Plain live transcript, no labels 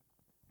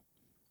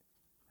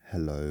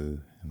Hello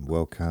and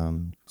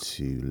welcome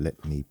to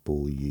Let Me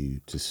Bore You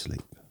to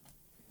Sleep.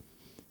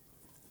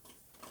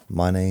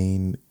 My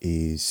name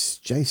is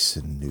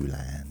Jason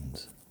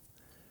Newland.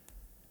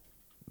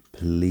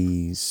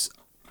 Please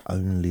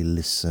only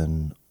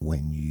listen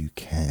when you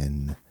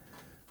can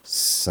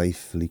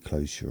safely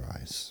close your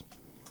eyes.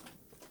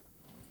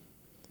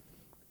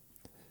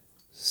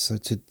 So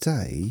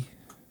today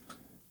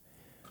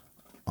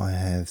I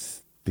have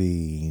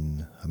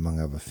been,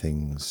 among other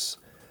things,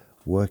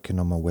 working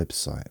on my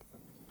website.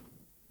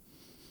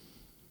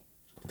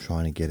 I'm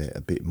trying to get it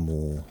a bit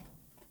more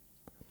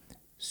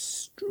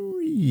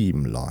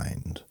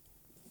streamlined.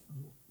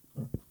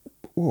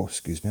 Oh,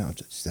 excuse me, I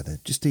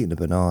just eating a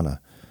banana.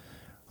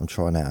 I'm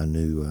trying out a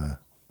new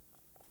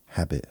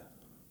habit.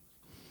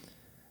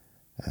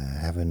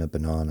 Having a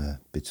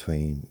banana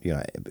between,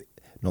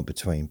 not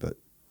between, but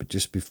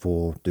just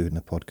before doing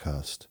the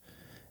podcast,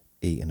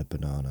 eating a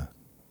banana.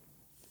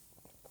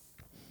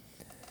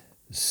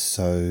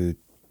 So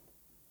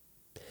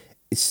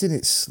it's in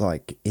its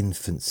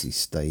infancy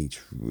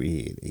stage,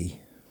 really.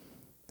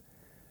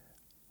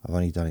 I've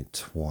only done it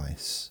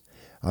twice.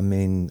 I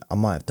mean, I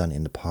might have done it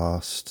in the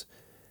past,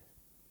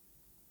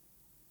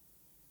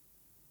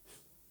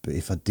 but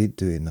if I did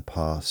do it in the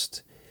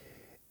past,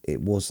 it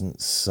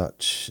wasn't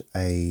such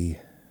a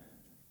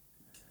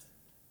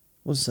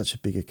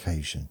big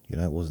occasion.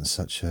 It wasn't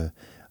such a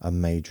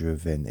major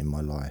event in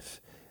my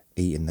life.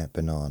 Eating that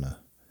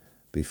banana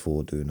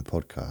before doing a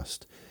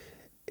podcast,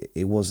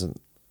 it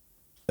wasn't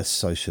a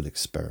social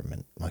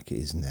experiment like it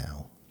is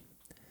now.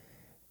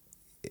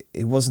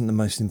 It wasn't the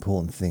most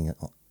important thing,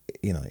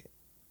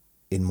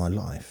 in my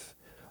life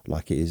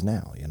like it is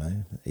now,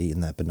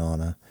 eating that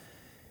banana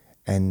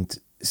and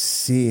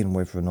seeing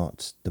whether or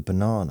not the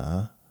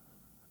banana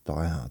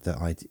that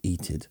I'd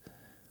eaten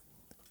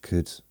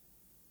could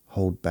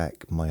hold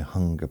back my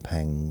hunger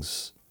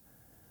pangs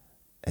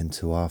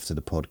until after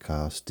the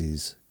podcast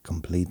is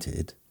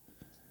completed,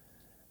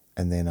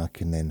 and then I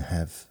can then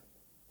have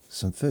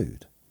some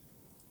food.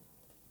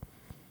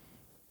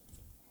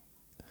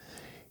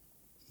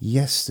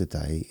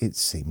 Yesterday it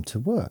seemed to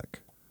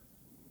work.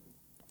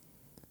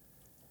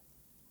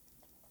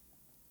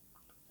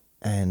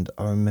 And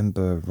I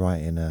remember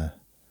writing a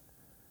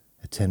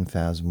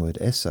 10,000 word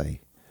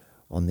essay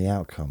on the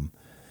outcome.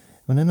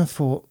 And then I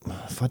thought,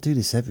 if I do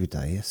this every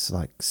day, it's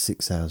like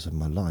 6 hours of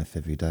my life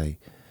every day,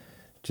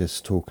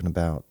 just talking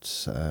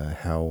about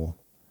how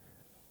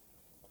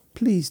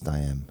pleased I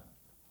am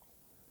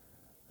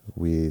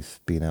with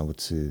being able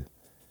to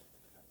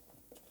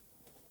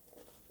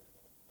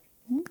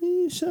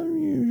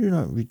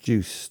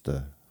reduce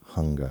the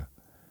hunger,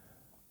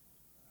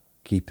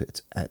 keep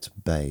it at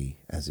bay,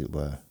 as it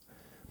were,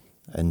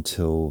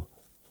 until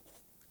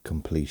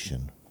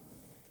completion.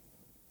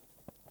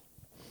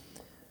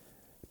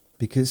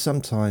 Because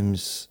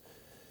sometimes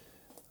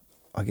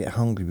I get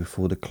hungry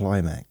before the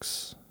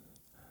climax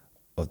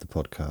of the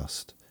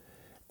podcast,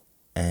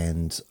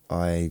 and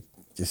I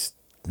just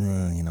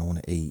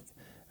want to eat,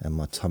 and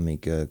my tummy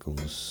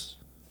gurgles.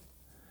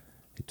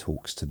 It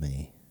talks to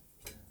me.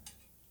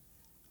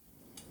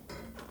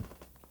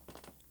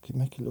 Can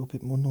you make a little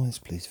bit more noise,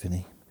 please,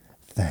 Vinny?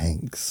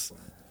 Thanks.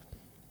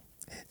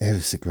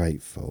 Ever so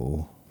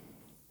grateful.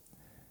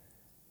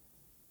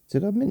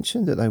 Did I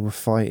mention that they were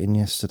fighting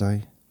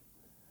yesterday?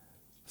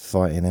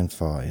 Fighting and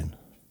farting.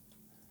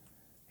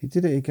 He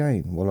did it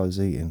again while I was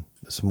eating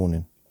this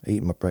morning,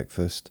 eating my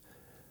breakfast.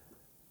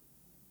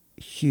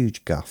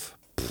 Huge guff.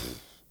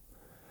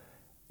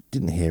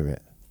 Didn't hear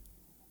it.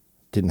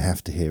 Didn't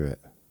have to hear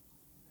it.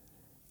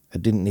 I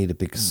didn't need a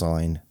big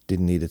sign.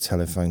 Didn't need a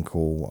telephone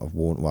call of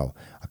warning. Well,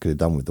 I could have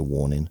done with the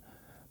warning,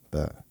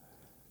 but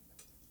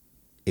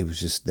it was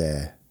just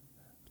there,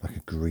 like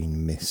a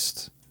green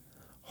mist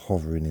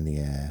hovering in the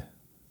air.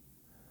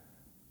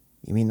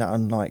 You mean that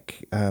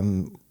unlike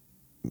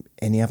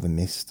any other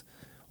mist?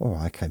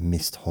 Okay,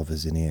 mist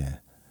hovers in the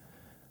air.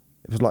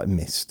 It was like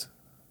mist.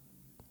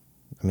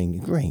 I mean,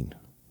 green.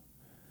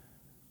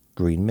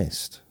 Green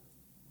mist.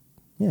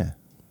 Yeah.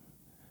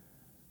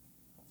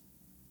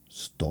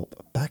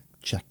 Stop back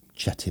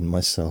chatting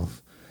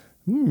myself.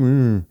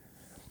 It's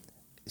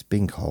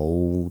been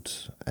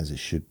cold, as it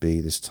should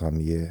be this time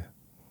of year.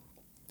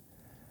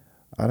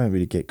 I don't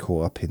really get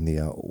caught up in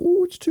the,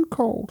 it's too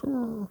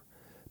cold,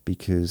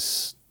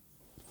 because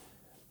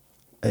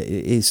it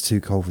is too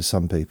cold for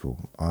some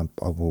people. I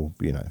will,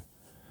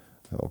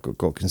 I've got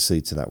to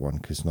concede to that one,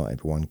 because not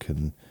everyone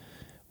can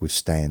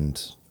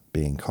withstand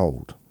being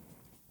cold.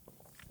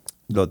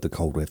 Like the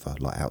cold weather,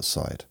 like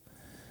outside.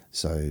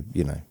 So,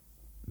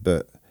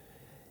 but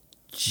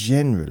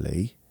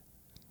generally,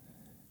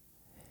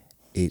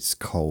 it's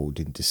cold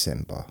in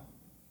December.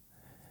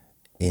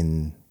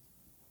 In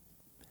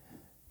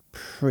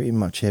pretty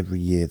much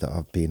every year that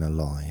I've been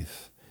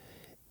alive,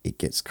 it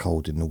gets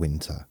cold in the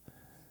winter.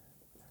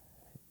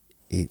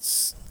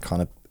 It's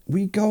kind of, will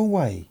you go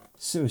away?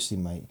 Seriously,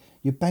 mate,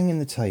 you're banging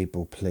the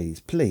table, please,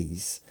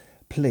 please,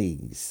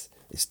 please.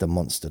 It's the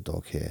monster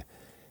dog here.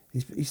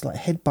 He's like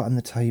headbutting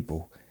the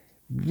table.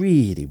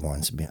 Really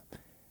winds me up.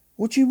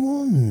 What do you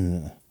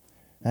want?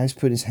 Now he's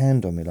putting his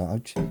hand on me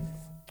like,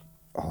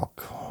 oh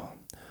God.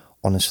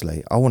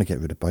 Honestly, I want to get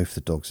rid of both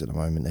the dogs at the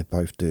moment. They're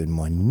both doing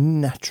my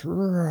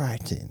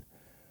nut-writing.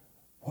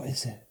 What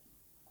is it?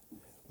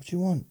 What do you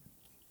want?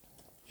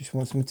 Just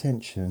want some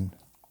attention?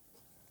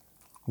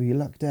 Well, you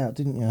lucked out,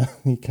 didn't you?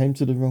 You came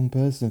to the wrong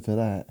person for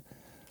that.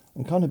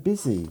 I'm kind of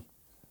busy.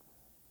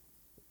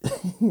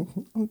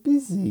 I'm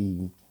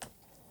busy.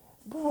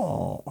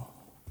 Oh.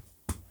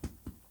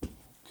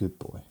 Good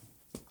boy.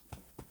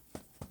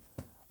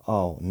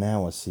 Oh,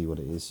 now I see what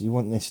it is. You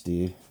want this, do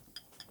you?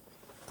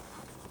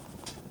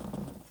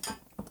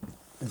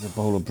 There's a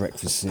bowl of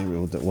breakfast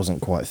cereal that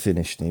wasn't quite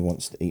finished and he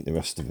wants to eat the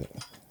rest of it.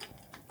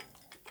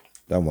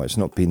 Don't worry, it's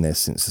not been there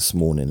since this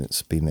morning.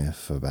 It's been there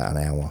for about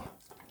an hour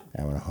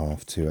and a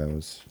half, 2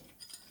 hours.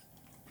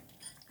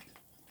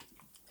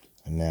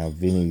 And now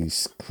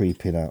Vinny's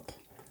creeping up.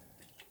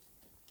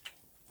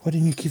 Why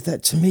didn't you give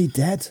that to me,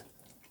 Dad?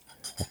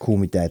 I call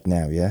me Dad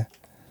now, yeah?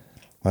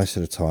 Most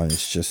of the time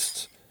it's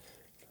just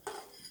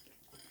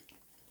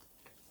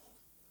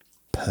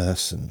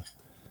person.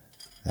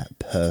 That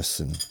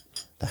person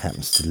that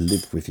happens to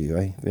live with you,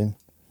 eh, Vin?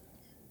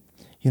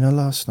 You know,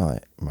 last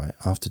night, right,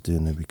 after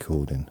doing the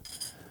recording,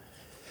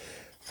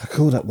 I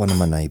called up one of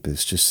my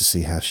neighbours just to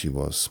see how she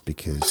was,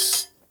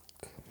 because,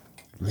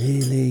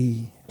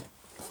 really?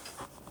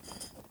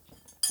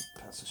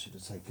 Perhaps I should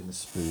have taken the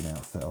spoon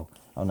out, Phil.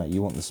 Oh no,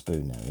 you want the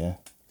spoon now, yeah?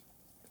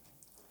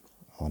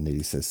 Oh, I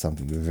nearly said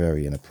something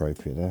very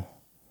inappropriate there.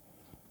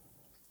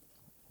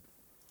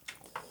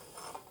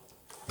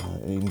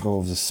 It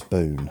involves a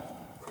spoon,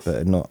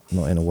 but not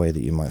in a way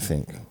that you might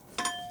think.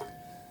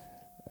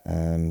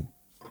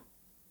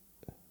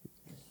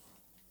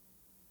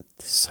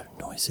 It's so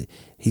noisy.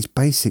 He's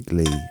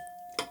basically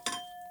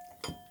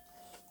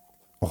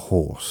a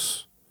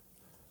horse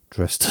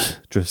dressed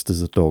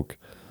as a dog.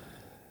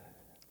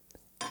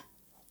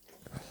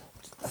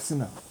 That's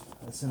enough.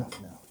 That's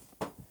enough now.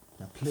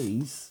 Now,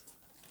 please.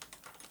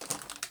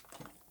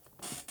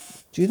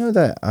 Do you know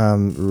that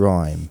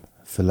rhyme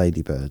for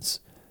ladybirds?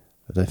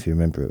 I don't know if you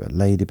remember it, but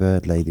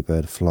ladybird,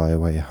 ladybird, fly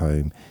away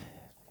home.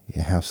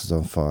 Your house is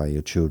on fire,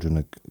 your children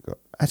are...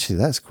 Actually,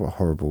 that's quite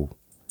horrible.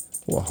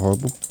 What a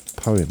horrible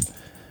poem.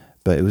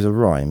 But it was a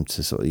rhyme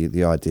to sort of...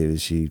 The idea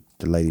is the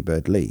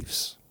ladybird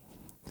leaves.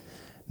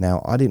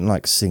 Now, I didn't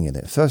like singing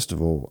it. First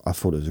of all, I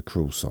thought it was a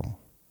cruel song.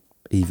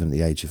 Even at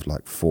the age of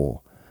like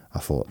 4, I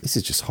thought, this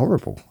is just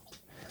horrible.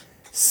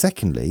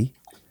 Secondly,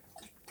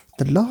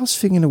 the last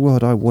thing in the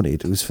world I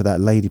wanted was for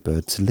that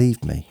ladybird to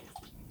leave me.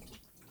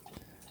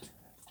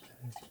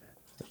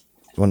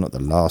 Well, not the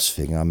last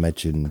thing. I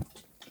imagine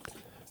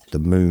the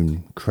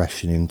moon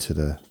crashing into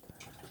the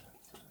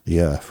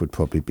earth would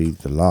probably be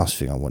the last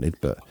thing I wanted.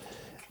 But,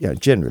 you know,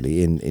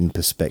 generally, in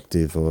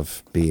perspective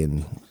of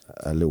being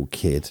a little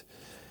kid,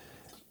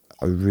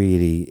 I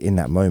really, in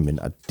that moment,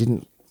 I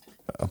didn't...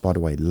 by the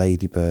way,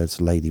 ladybirds,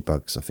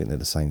 ladybugs, I think they're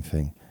the same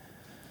thing.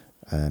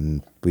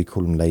 We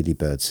call them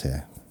ladybirds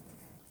here.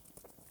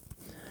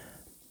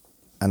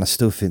 And I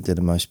still think they're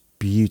the most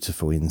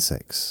beautiful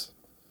insects.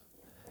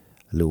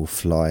 Little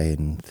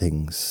flying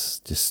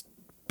things, just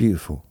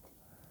beautiful.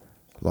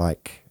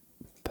 Like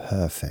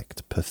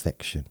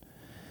perfection.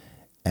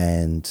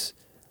 And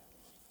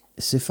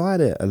so if I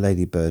had a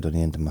ladybird on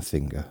the end of my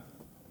finger,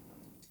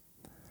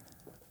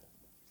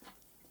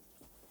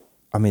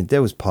 I mean,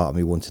 there was part of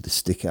me wanted to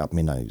stick it up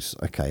my nose.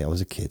 Okay, I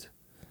was a kid.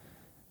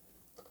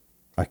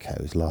 Okay,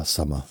 it was last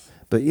summer.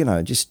 But, you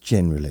know, just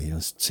generally, it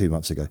was 2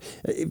 months ago.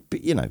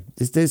 But, you know,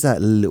 there's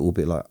that little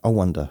bit like, I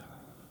wonder,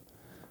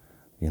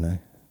 you know.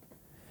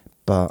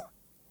 But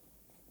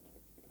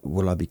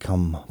will I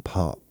become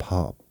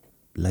part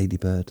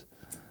ladybird?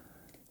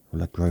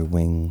 Will I grow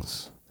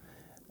wings?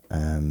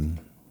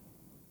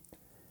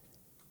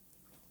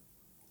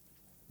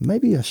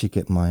 Maybe I should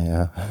get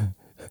my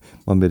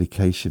my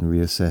medication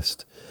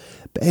reassessed.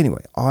 But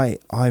anyway, I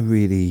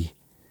really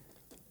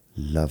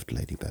loved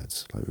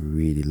ladybirds. I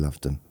really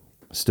loved them.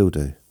 Still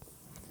do.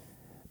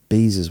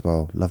 Bees as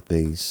well. Love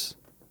bees.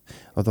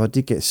 Although I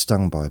did get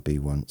stung by a bee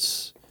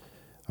once.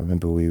 I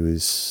remember we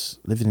was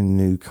living in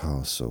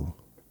Newcastle.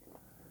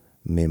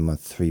 Me and my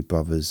 3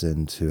 brothers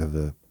and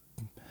whoever,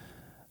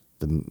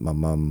 my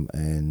mum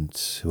and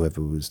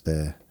whoever was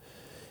there.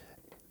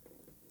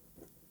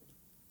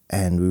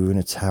 And we were in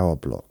a tower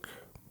block.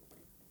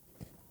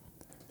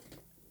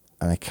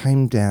 And I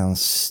came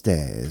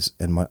downstairs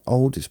and my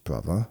oldest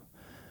brother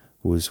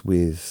was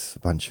with a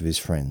bunch of his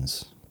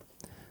friends.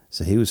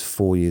 So he was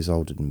 4 years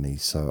older than me.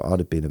 So I'd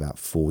have been about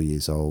 4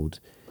 years old.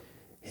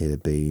 He'd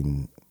have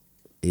been...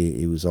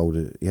 He was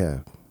older,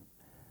 yeah,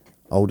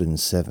 older than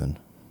 7.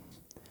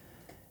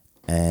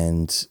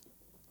 And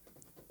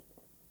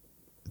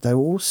they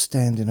were all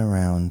standing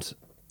around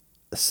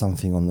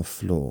something on the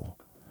floor.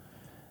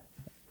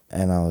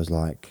 And I was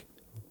like,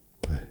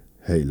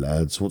 hey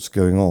lads, what's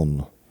going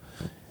on?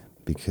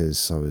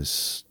 Because I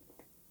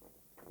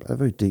had a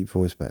very deep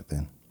voice back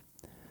then,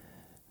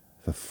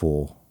 for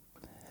 4.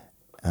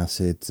 I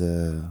said,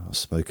 I was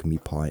smoking me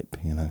pipe,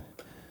 you know.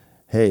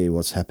 Hey,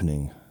 what's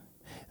happening?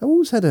 I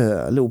always had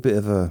a little bit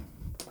of a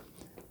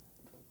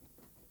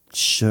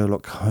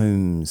Sherlock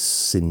Holmes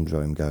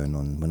syndrome going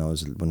on when I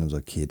was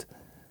a kid.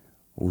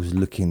 Always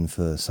looking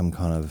for some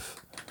kind of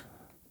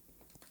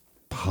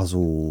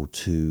puzzle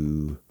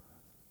to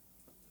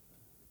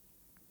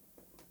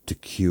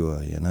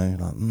cure, you know,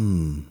 like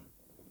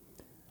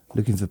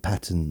looking for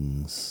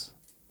patterns,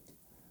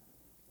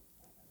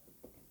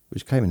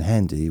 which came in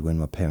handy when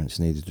my parents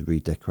needed to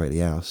redecorate the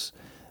house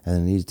and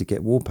they needed to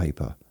get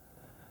wallpaper.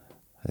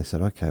 They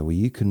said, okay, well,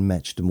 you can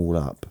match them all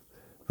up.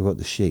 We've got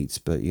the sheets,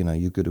 but, you know,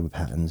 you're good with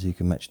patterns, you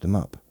can match them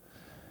up.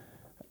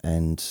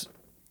 And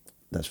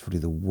that's probably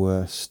the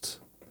worst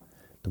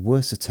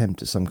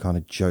attempt at some kind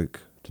of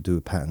joke to do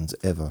with patterns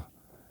ever.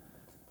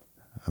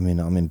 I mean,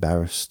 I'm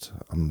embarrassed.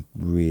 I'm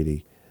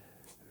really,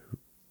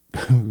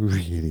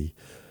 really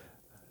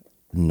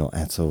not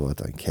at all. I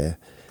don't care.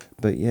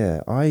 But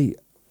yeah,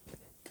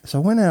 so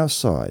I went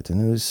outside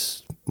and it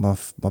was my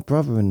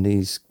brother and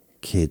these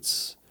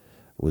kids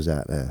was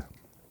out there.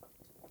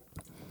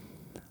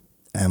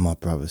 And my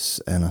brothers,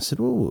 and I said,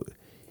 oh,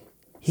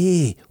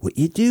 hey, what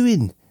you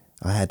doing?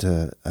 I had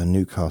a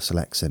Newcastle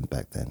accent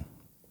back then.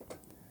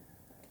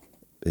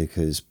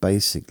 Because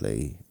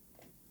basically,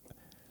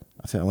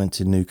 I think I went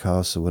to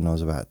Newcastle when I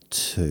was about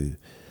 2.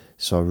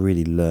 So I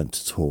really properly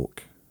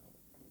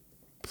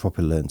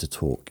learned to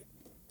talk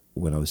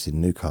when I was in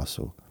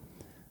Newcastle.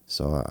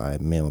 So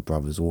me and my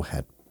brothers all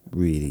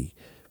we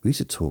used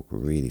to talk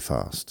really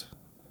fast.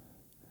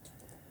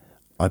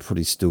 I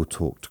probably still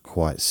talked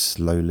quite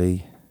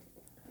slowly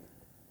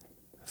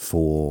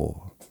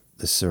for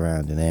the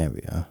surrounding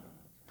area,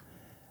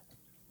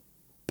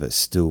 but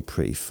still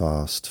pretty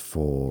fast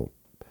for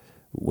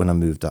when I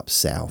moved up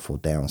south or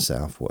down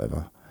south,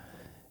 whatever,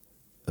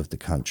 of the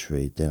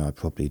country. Then I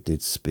probably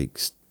did speak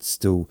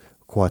still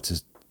quite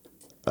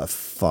a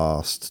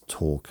fast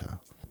talker.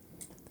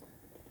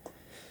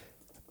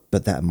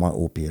 But that might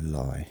all be a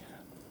lie.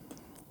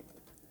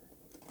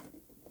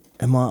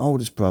 And my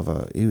oldest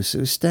brother, he was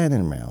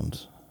standing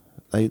around.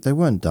 They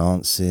weren't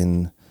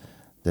dancing.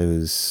 There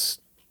was,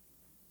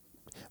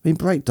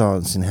 break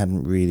dancing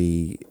hadn't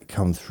really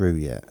come through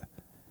yet.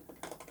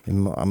 I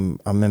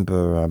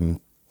remember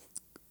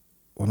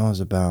when I was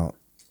about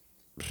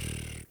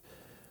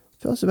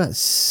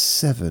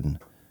 7.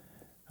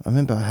 I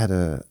remember I had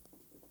a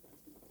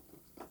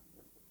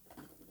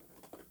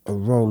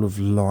roll of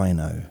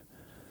lino,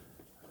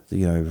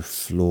 you know,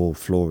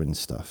 flooring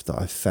stuff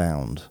that I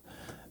found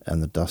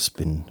and the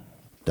dustbin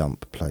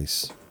dump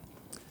place.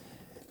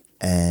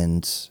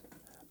 And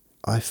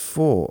I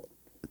thought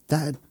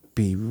that'd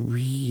be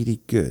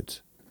really good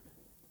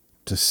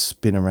to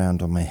spin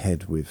around on my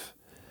head with,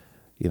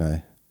 you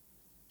know.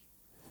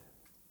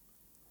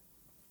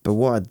 But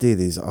what I did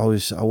is I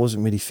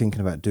wasn't really thinking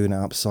about doing it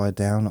upside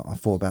down. I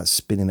thought about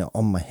spinning it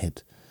on my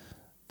head,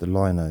 the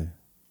lino.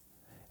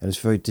 And it's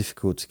very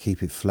difficult to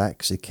keep it flat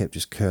because it kept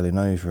just curling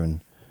over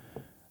and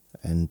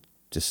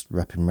just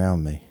wrapping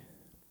around me.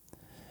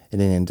 In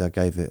the end, I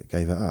gave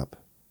it up.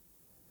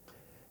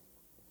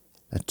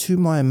 And to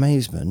my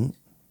amazement,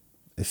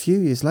 a few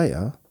years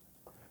later,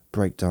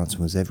 breakdancing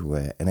was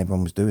everywhere and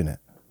everyone was doing it.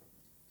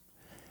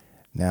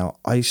 Now,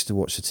 I used to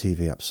watch the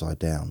TV upside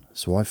down,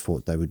 so I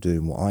thought they were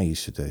doing what I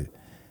used to do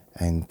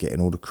and getting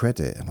all the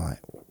credit. And like,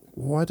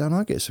 why don't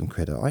I get some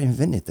credit? I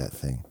invented that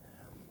thing.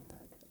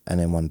 And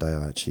then one day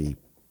I actually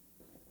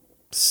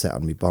sat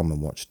on my bum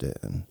and watched it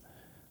and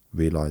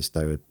realised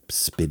they were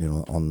spinning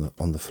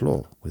on the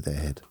floor with their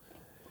head,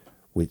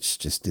 which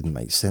just didn't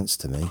make sense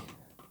to me.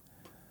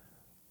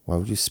 Why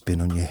would you spin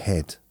on your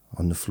head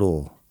on the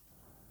floor?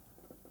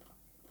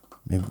 I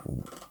mean,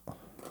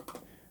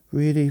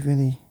 really,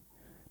 really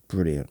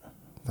brilliant.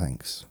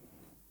 Thanks.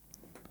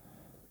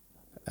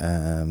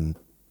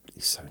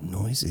 It's so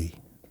noisy.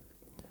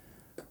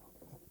 I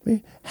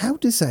mean, how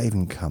does that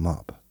even come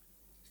up?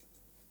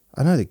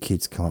 I know the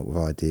kids come up with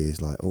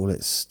ideas like, oh,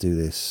 let's do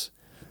this.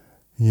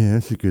 Yeah,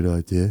 that's a good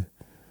idea.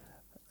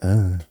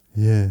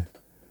 Yeah.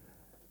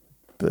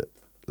 But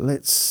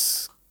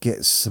let's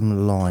get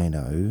some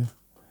lino,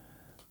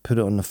 put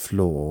it on the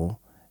floor,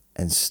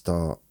 and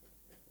start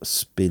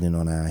spinning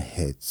on our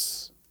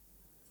heads.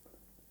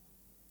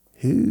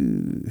 Where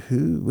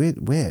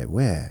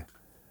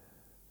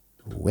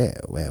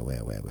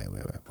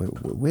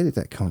did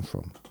that come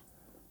from?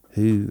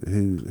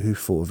 Who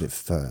thought of it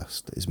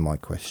first is my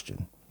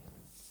question.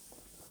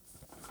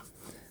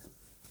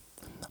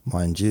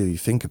 Mind you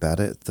think about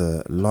it,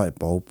 the light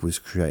bulb was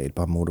created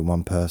by more than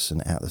one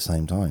person at the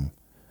same time,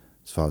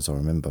 as far as I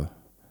remember.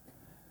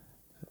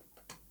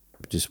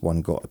 Just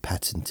one got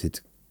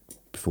patented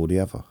before the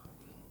other.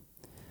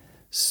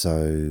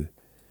 So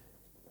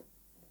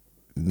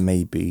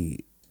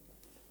maybe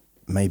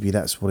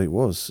that's what it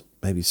was.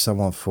 Maybe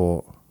someone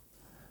thought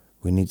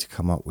we need to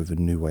come up with a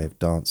new way of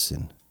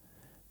dancing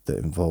that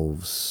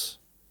involves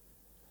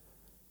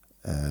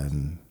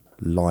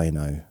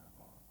lino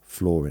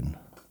flooring.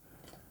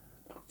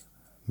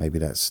 Maybe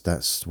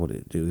that's what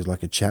it was,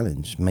 like a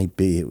challenge.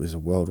 Maybe it was a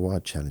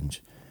worldwide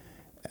challenge,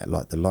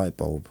 like the light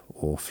bulb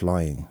or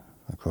flying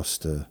across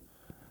the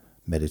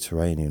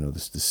Mediterranean or the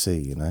sea,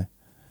 you know,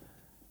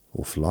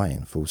 or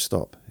flying, full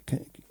stop.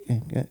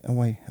 Get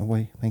away,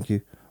 thank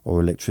you. Or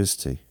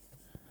electricity.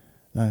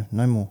 No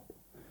more.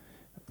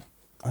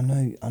 I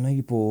know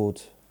you're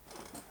bored.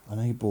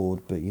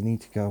 But you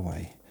need to go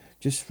away.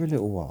 Just for a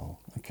little while,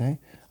 okay?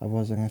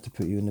 Otherwise I'm going to have to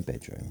put you in the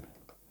bedroom.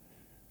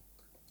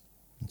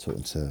 I'm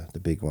talking to the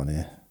big one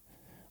here.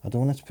 I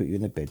don't want to have to put you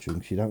in the bedroom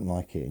because you don't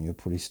like it and you'll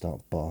probably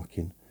start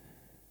barking,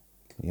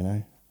 you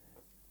know?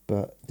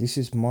 But this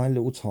is my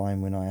little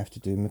time when I have to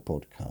do my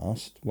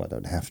podcast. Well, I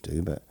don't have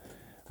to, but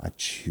I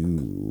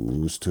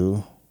choose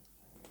to.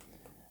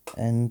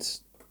 And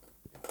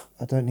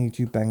I don't need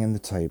you banging the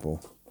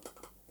table.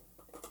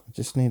 I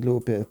just need a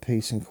little bit of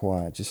peace and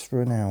quiet, just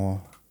for an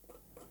hour.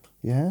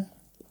 Yeah?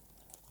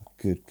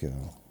 Good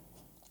girl.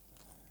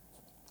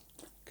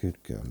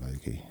 Good girl,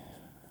 Logie.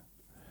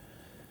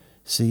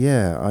 So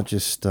yeah, I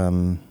just,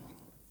 isn't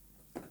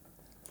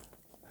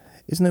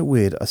it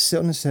weird? I sit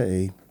on the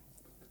settee,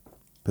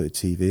 put a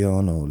TV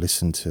on or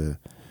listen to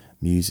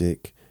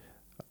music,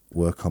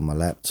 work on my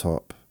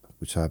laptop,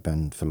 which I've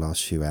been for the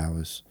last few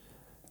hours.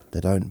 They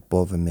don't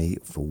bother me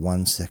for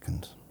 1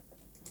 second.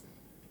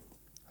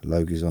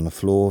 Logie's on the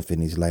floor,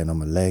 Vinny's laying on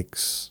my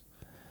legs.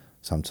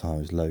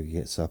 Sometimes Logie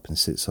gets up and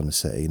sits on the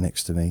settee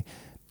next to me.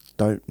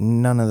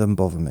 None of them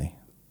bother me.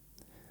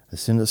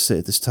 As soon as I sit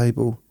at this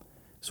table,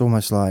 it's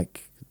almost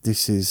like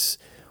this is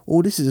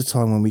a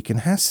time when we can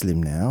hassle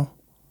him now.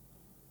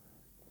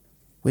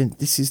 When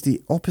this is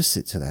the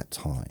opposite to that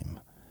time.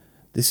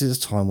 This is a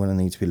time when I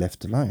need to be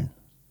left alone.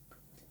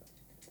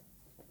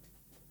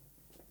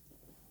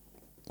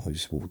 I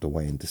just walked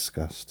away in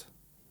disgust.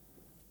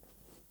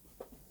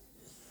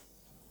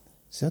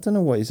 See, I don't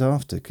know what he's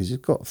after, because he's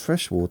got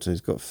fresh water,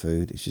 he's got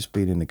food, he's just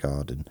been in the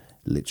garden.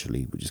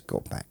 Literally, we just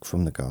got back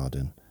from the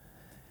garden.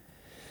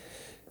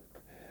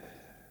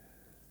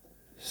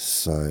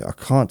 So I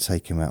can't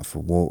take him out for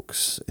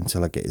walks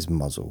until I get his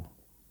muzzle,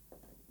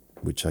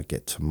 which I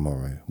get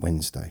tomorrow,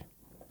 Wednesday,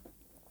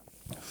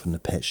 from the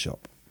pet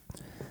shop.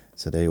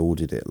 So they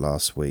ordered it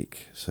last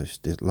week, so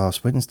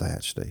last Wednesday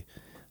actually.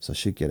 So I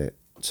should get it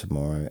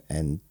tomorrow,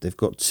 and they've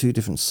got 2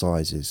 different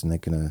sizes, and they're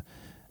gonna.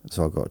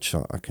 So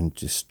I can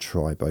just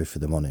try both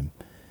of them on him,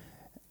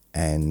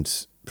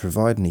 and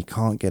providing he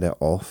can't get it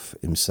off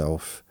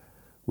himself,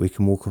 we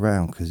can walk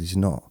around because he's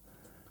no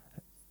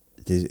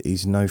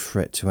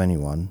threat to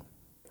anyone,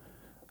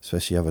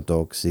 especially other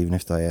dogs, even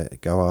if they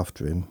go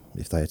after him,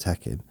 if they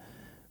attack him.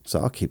 So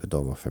I'll keep a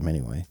dog off him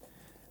anyway.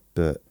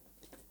 But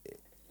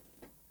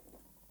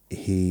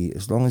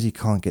as long as he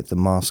can't get the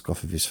mask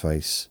off of his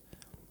face,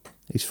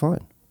 he's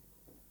fine.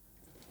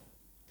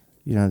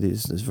 You know,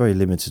 there's very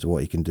limited to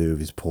what he can do with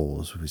his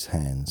paws, with his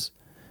hands.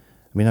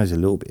 I mean, he knows a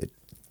little bit.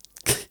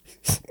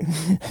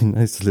 He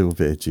knows a little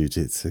bit of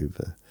jiu-jitsu,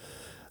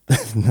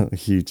 but not a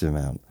huge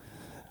amount.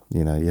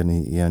 You know,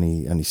 he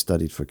only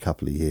studied for a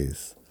couple of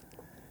years.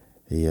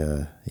 He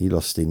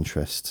lost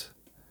interest.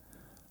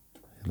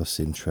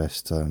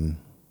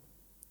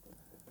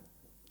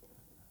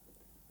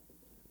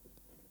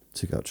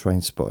 Took up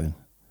train spotting.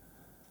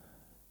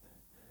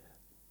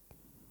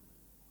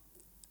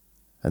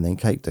 And then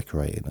cake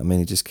decorating. I mean,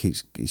 he just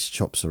keeps his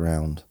chops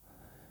around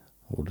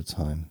all the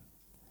time.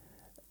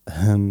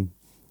 Oh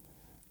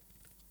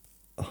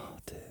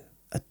dear.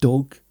 A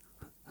dog.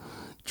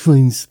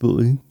 Train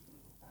spotting.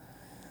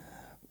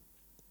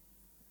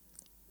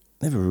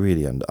 Never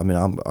really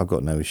I've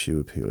got no issue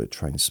with people that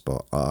train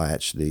spot. I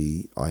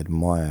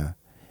admire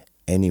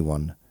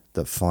anyone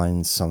that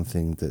finds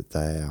something that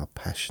they are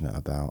passionate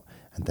about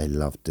and they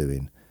love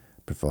doing,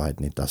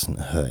 providing it doesn't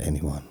hurt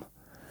anyone.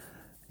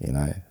 You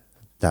know,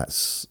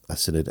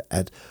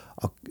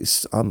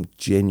 I'm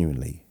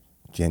genuinely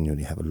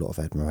have a lot of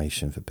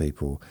admiration for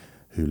people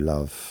who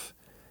love,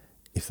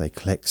 if they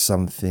collect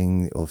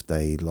something, or if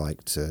they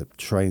like to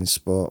train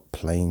spot,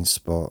 plane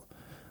spot,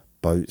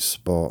 boat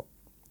spot,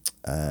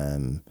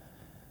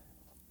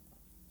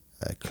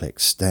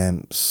 collect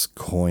stamps,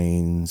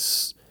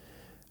 coins,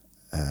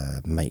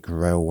 make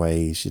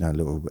railways,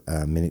 little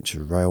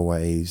miniature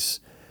railways,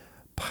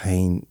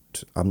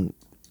 paint.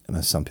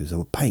 Some people say,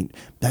 well, paint,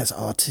 that's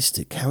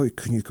artistic. How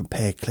can you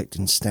compare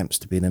collecting stamps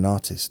to being an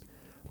artist?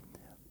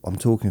 I'm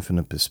talking from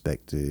the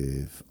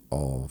perspective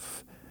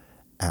of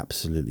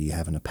absolutely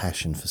having a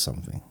passion for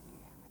something.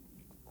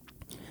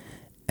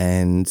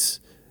 And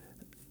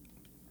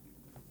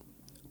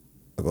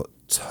I've got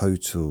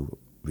total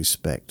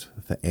respect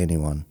for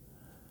anyone,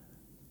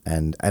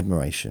 and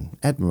admiration.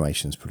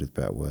 Admiration's probably the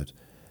better word.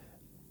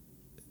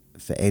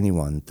 For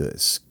anyone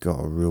that's got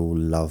a real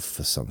love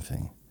for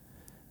something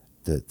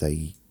that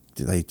they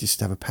just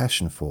have a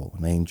passion for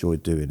and they enjoy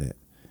doing it,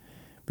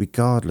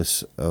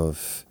 regardless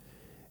of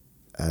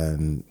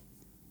even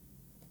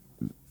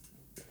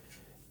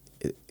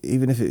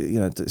if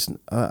it,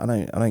 I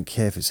don't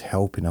care if it's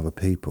helping other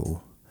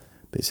people,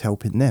 but it's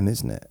helping them,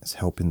 isn't it? It's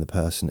helping the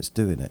person that's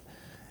doing it,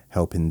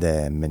 helping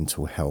their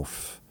mental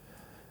health,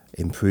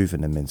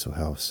 improving their mental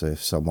health. So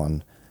if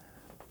someone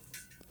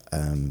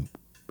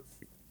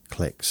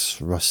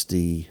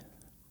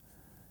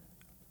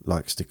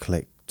likes to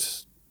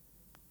collect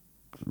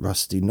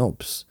rusty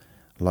knobs,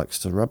 likes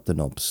to rub the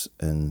knobs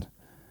and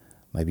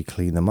maybe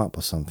clean them up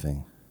or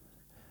something.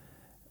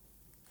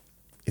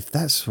 If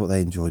that's what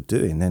they enjoy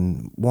doing,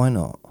 then why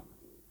not?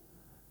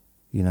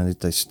 You know,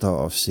 they start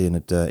off seeing a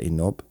dirty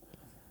knob.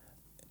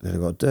 They've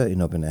got a dirty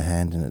knob in their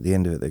hand, and at the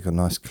end of it, they've got a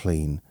nice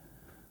clean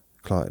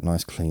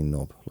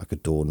knob, like a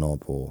door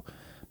knob or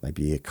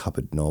maybe a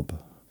cupboard knob,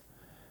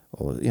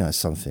 or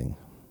something,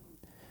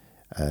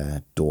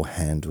 door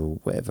handle,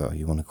 whatever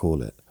you want to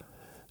call it.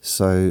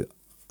 So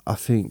I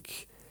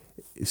think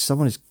if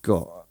someone has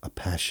got a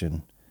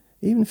passion,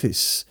 even if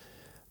it's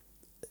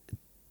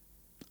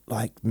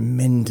like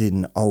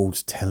mending old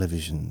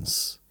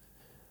televisions,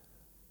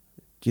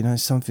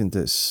 something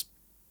that's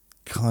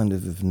kind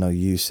of no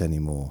use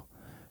anymore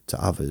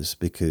to others,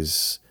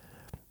 because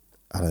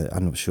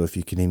I'm not sure if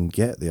you can even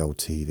get the old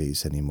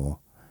TVs anymore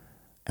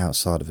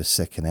outside of a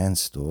second-hand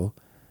store.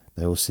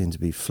 They all seem to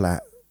be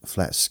flat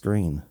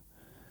screen,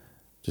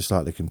 just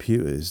like the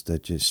computers. They're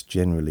just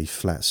generally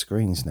flat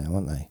screens now,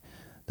 aren't they?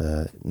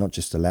 Not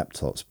just the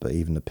laptops, but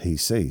even the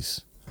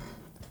PCs.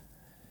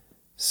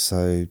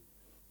 So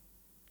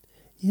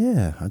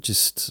yeah, I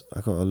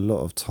got a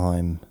lot of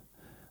time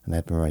and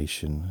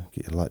admiration.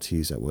 I'd like to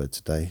use that word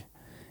today.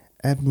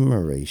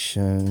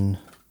 Admiration.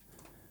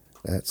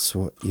 That's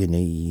what you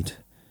need.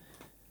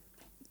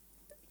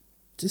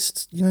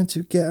 Just,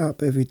 to get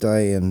up every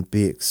day and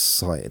be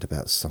excited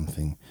about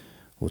something,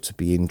 or to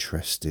be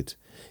interested.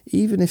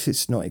 Even if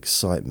it's not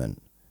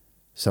excitement.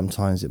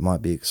 Sometimes it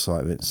might be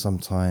excitement,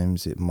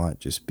 sometimes it might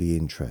just be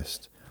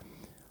interest.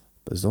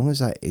 But as long as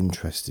that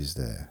interest is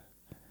there,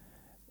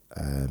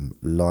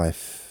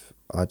 life,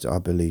 I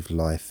believe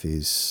life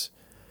is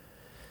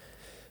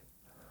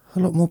a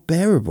lot more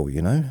bearable,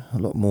 a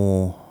lot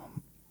more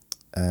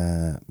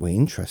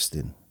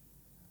interesting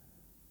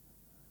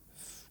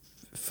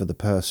for the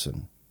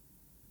person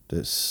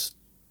that's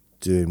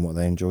doing what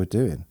they enjoy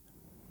doing.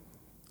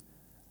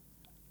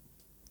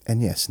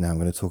 And yes, now I'm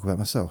going to talk about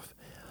myself.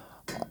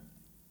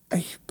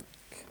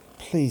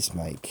 Please,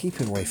 mate, keep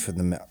it away from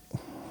the metal.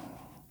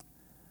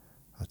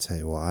 I'll tell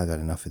you what, I've had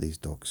enough of these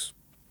dogs.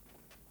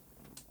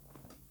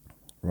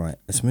 Right,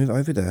 let's move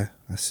over there.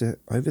 That's it,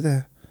 over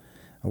there.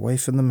 Away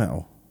from the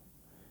metal.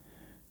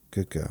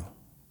 Good girl.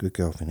 Good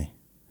girl, Vinny.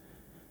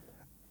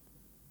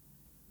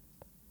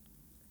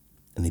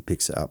 And he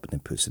picks it up and then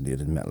puts it near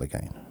the metal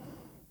again.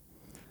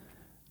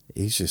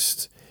 He's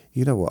just,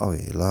 you know what? Oh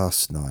yeah,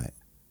 last night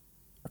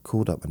I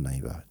called up a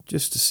neighbour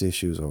just to see if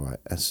she was alright.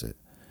 That's it.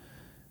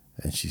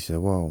 And she said,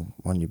 well,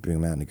 why don't you bring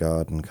him out in the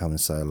garden, come and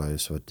say hello?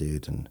 So I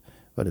did, and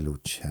we had a little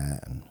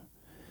chat, and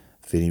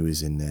Vinny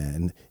was in there,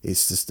 and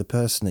it's just the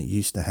person that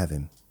used to have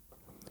him.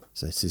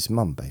 So it's his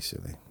mum,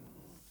 basically.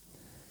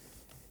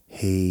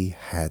 He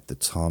had the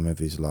time of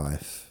his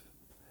life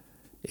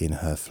in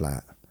her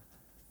flat,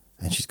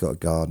 and she's got a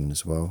garden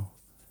as well.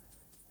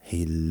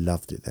 He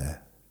loved it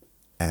there.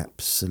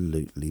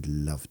 Absolutely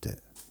loved it.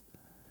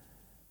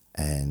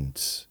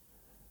 And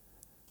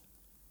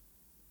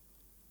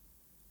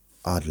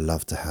I'd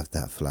love to have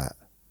that flat,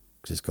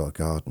 because it's got a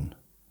garden.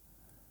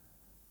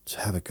 To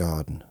have a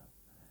garden.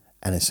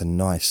 And it's a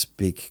nice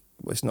big,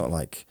 well, it's not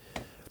like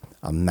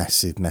a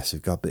massive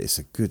garden, but it's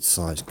a good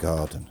sized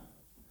garden.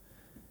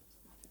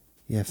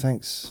 Yeah,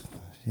 thanks.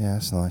 Yeah,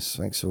 that's nice.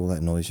 Thanks for all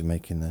that noise you're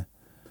making there.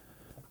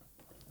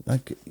 No,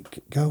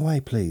 go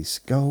away, please.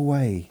 Go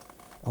away.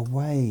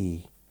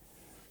 Away.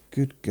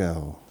 Good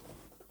girl.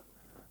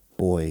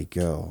 Boy,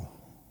 girl.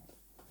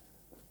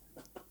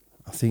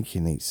 I think he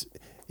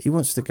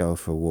wants to go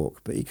for a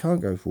walk, but he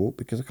can't go for a walk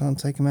because I can't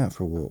take him out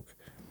for a walk.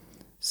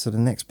 So the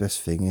next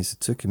best thing is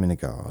I took him in a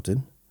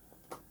garden.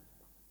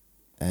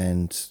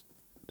 And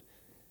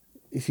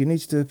if you need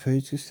to do a poo,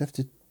 you just have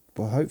to,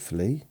 well,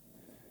 hopefully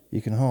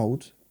you can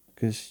hold,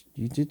 because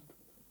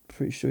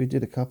pretty sure you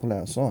did a couple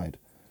outside.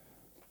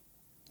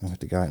 I had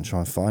to go out and try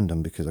and find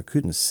them because I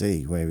couldn't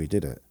see where he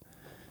did it.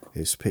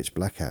 It's pitch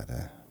black out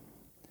there,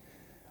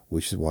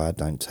 which is why I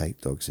don't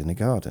take dogs in the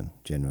garden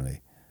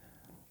generally.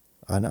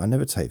 I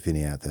never take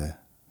Vinny out there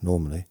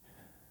normally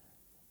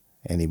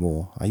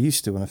anymore. I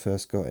used to when I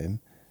first got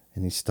him,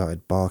 and he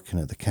started barking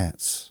at the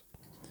cats.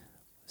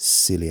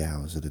 Silly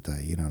hours of the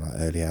day, like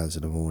early hours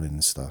of the morning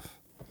and stuff.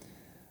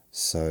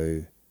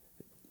 So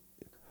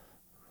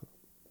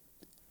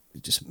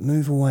just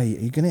move away.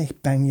 You're going to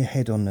bang your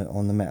head on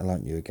the metal,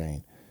 aren't you,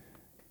 again?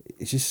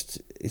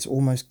 It's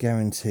almost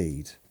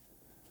guaranteed.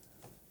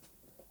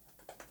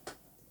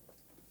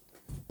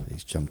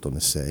 He's jumped on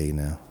the settee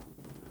now.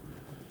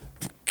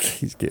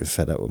 He's getting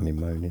fed up with me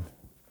moaning.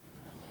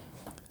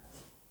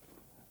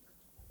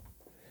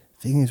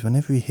 Thing is,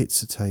 whenever he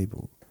hits the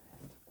table,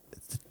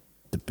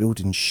 the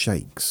building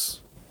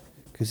shakes,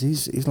 because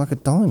he's like a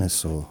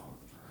dinosaur,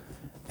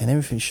 and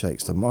everything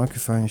shakes. The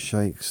microphone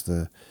shakes.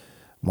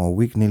 My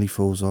wig nearly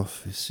falls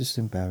off. It's just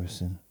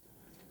embarrassing.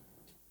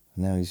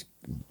 Now he's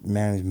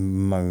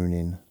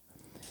moaning.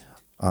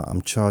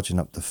 I'm charging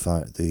up the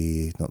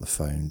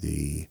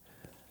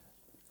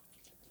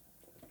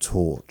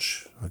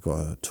torch. I got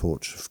a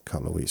torch a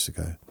couple of weeks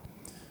ago,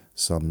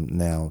 so I'm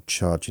now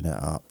charging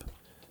it up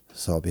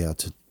So I'll be able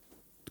to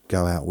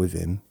go out with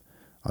him.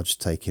 I'll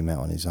just take him out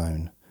on his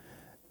own,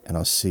 and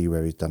I'll see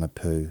where he's done a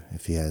poo.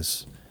 If he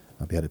has,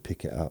 I'll be able to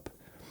pick it up.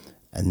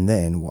 And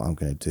then what I'm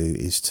going to do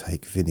is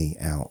take Vinny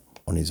out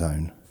on his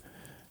own,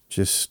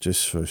 just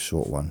for a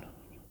short one.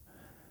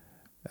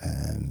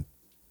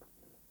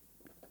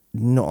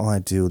 Not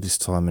ideal this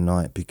time of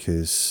night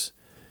because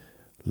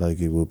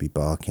Logie will be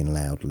barking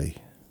loudly.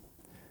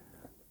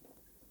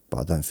 But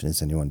I don't think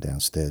there's anyone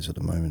downstairs at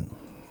the moment.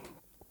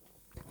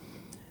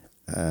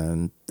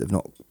 They've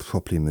not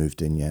properly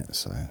moved in yet,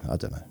 so I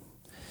don't know.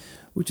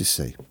 We'll just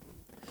see.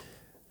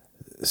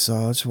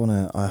 So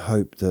I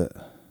hope that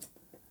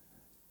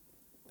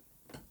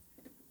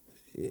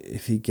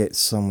if he gets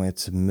somewhere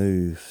to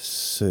move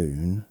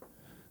soon,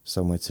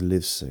 somewhere to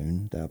live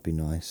soon, that would be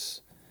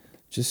nice.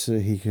 Just so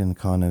he can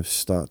kind of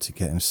start to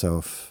get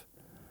himself,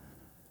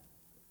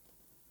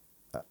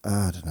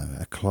 I don't know,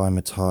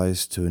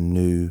 acclimatized to a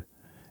new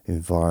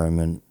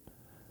environment,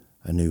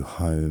 a new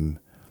home,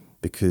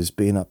 because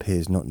being up here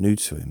is not new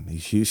to him.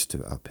 He's used to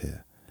it up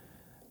here.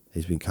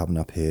 He's been coming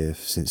up here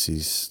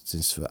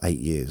since for 8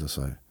 years or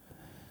so.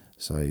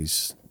 So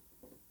he's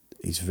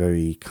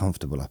very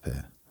comfortable up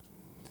here.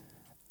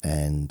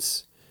 And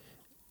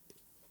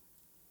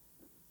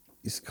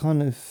it's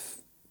kind of,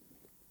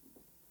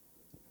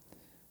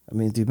 I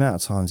mean, the amount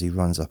of times he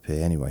runs up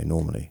here anyway,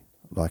 normally,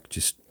 like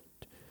just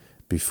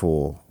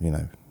before,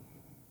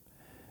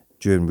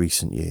 during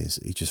recent years,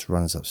 he just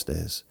runs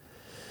upstairs.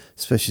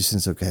 Especially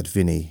since I've had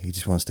Vinny, he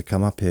just wants to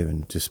come up here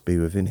and just be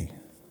with Vinny.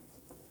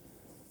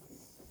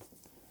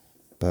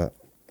 But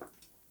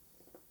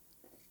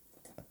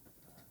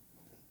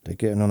they're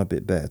getting on a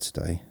bit better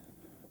today.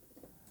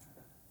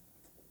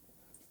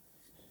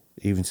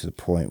 Even to the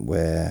point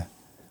where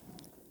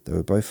they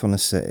were both on a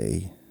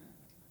settee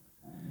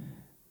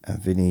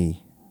and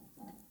Vinny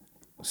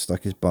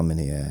stuck his bum in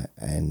the air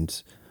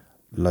and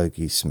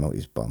Logie smelt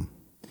his bum.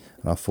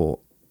 And I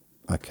thought,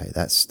 okay,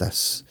 that's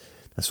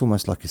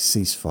almost like a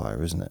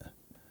ceasefire, isn't it?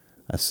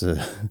 That's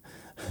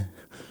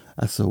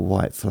a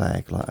white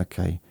flag. Like,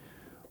 okay,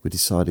 we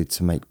decided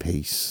to make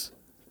peace.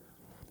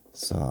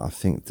 So I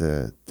think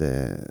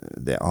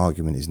their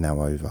argument is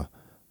now over,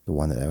 the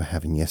one that they were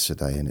having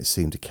yesterday, and it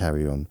seemed to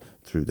carry on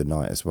through the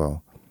night as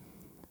well.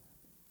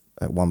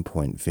 At one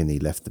point, Vinny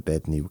left the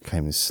bed and he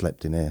came and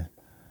slept in here.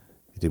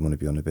 He didn't want to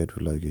be on the bed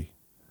with Logie.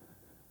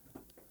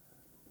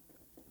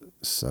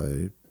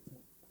 So,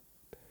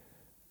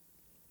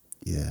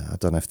 yeah, I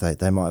don't know if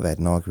they might have had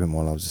an argument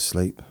while I was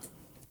asleep.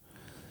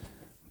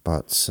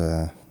 But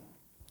the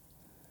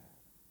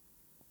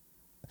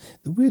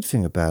weird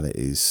thing about it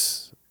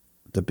is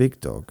the big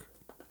dog,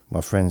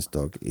 my friend's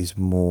dog, is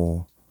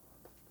more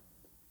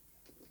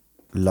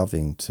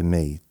loving to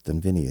me than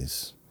Vinny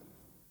is.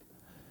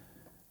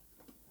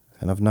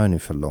 And I've known him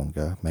for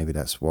longer, maybe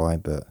that's why,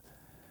 but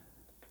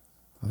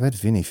I've had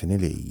Vinny for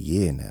nearly a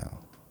year now.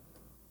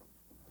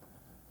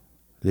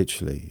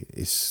 Literally,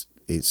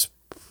 it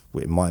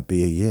might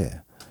be a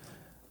year.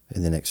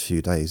 In the next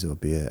few days, it'll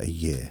be a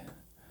year.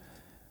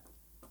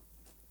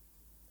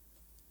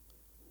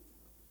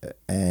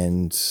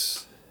 And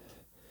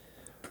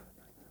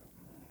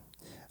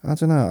I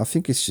don't know, I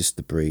think it's just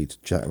the breed.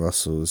 Jack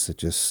Russells are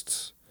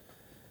just,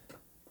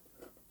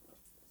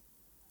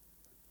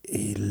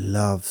 he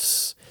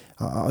loves,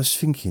 I was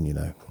thinking,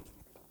 I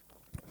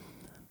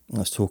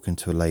was talking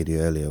to a lady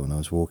earlier when I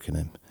was walking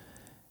him,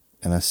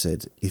 and I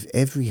said, if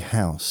every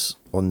house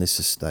on this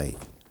estate,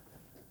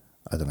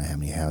 I don't know how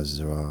many houses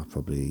there are,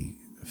 probably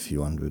a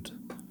few hundred,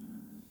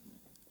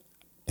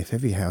 if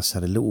every house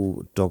had a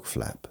little dog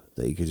flap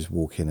that he could just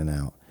walk in and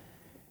out,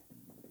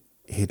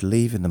 he'd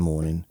leave in the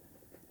morning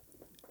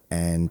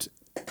and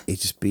he'd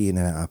just be in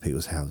and out of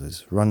people's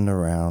houses, running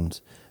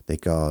around their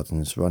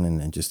gardens, running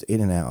and just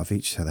in and out of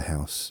each other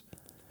house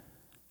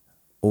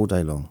all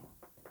day long.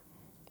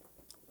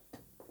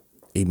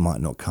 He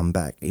might not come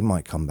back. He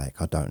might come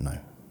back. I don't know.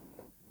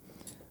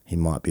 He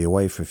might be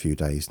away for a few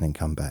days and then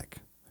come back.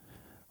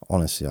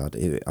 Honestly,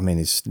 I mean,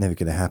 it's never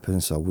going to happen,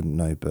 so I wouldn't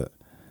know, but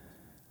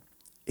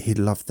he'd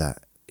love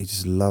that. He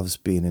just loves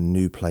being in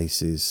new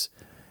places,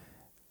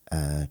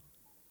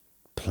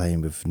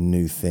 playing with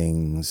new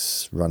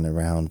things, running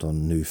around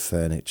on new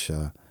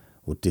furniture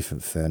or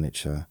different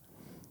furniture.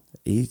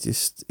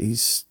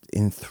 He's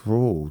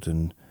enthralled,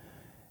 and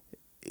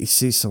he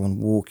sees someone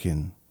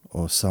walking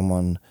or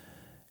someone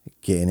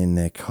getting in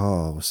their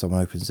car or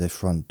someone opens their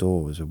front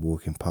door as they're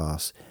walking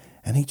past,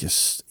 and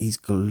he's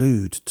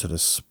glued to the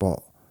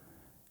spot.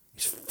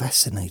 He's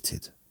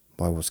fascinated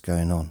by what's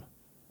going on.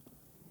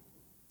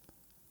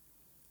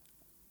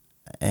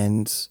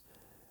 And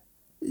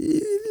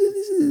a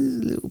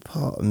little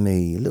part of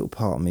me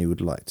would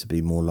like to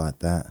be more like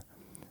that.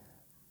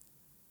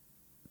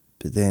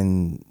 But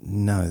then,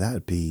 no,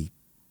 that'd be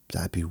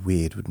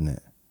weird, wouldn't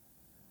it?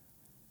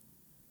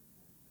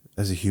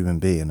 As a human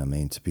being, I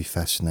mean, to be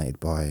fascinated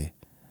by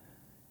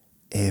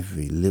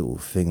every little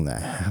thing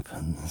that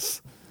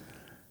happens.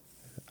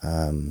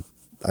 I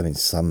mean,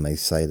 some may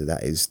say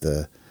that's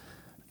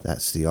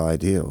the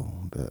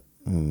ideal, but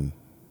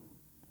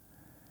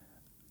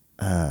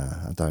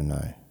I don't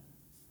know.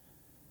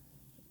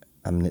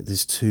 I mean,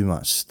 there's too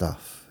much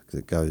stuff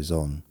that goes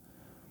on.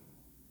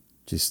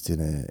 Just in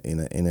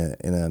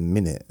a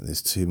minute,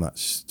 there's too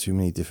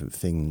many different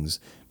things,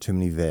 too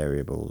many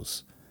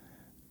variables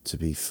to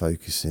be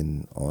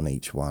focusing on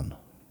each one.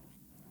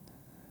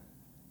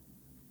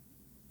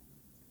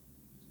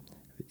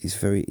 He's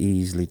very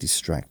easily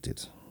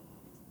distracted.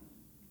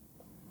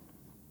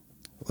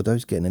 Although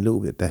he's getting a little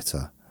bit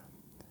better.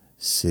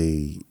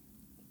 See,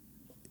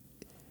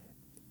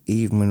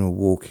 even when we're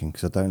walking,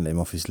 because I don't let him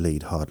off his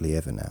lead hardly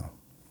ever now.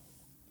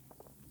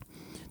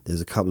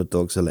 There's a couple of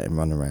dogs I let him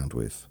run around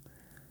with.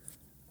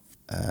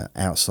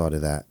 Outside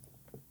of that,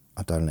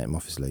 I don't let him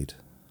off his lead.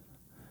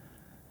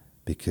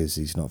 Because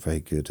he's not very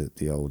good at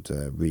the old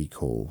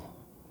recall.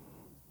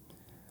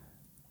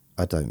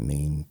 I don't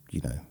mean,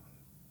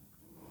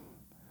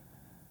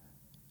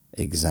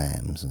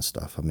 exams and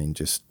stuff. I mean,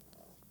 just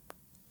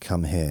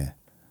come here.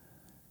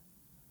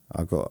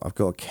 I've got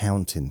a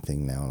counting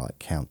thing now, like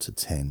count to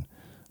 10.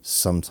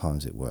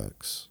 Sometimes it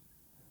works.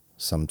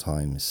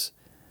 Sometimes,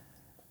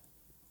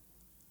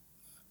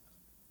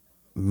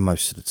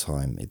 most of the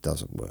time, it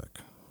doesn't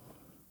work.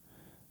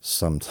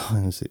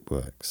 Sometimes it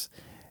works.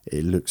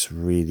 It looks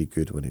really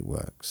good when it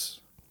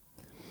works.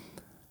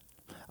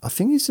 I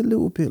think it's a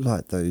little bit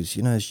like those,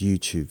 those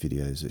YouTube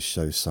videos that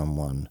show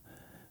someone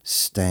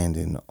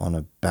standing on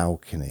a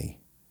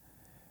balcony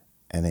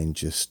and then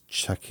just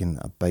chucking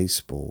a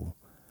baseball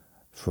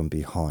from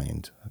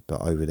behind, but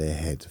over their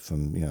head,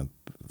 from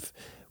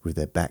with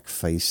their back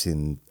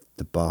facing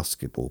the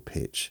basketball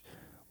pitch,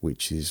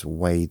 which is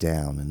way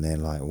down, and they're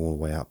like all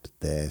the way up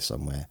there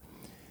somewhere,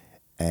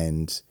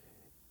 and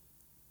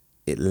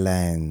it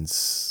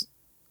lands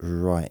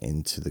right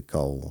into the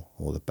goal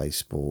or the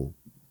baseball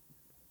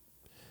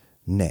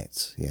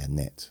net,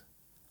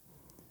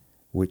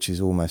 which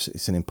is almost,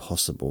 it's an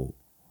impossible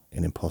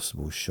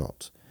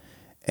shot,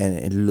 and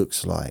it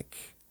looks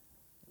like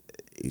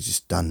he's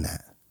just done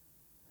that.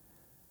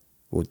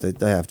 Well,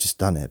 they have just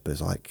done it, but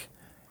it's like,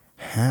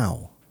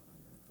 how?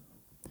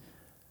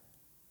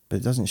 But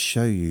it doesn't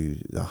show you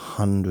the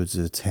hundreds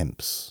of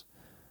attempts,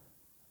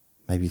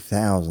 maybe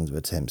thousands of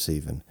attempts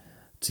even,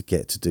 to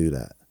get to do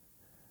that.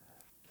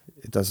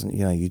 It doesn't,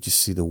 you just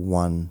see the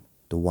one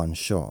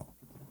shot.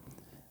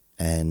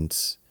 And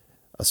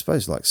I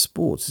suppose like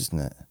sports,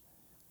 isn't it?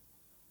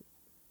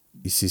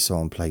 You see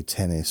someone play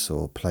tennis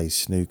or play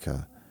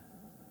snooker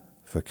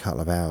for a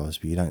couple of hours,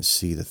 but you don't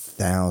see the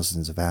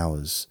thousands of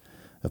hours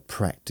of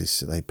practice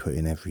that they put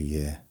in every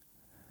year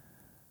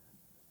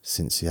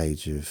since the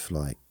age of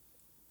like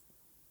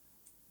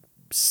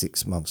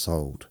 6 months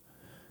old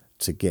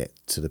to get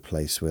to the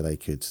place where they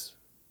could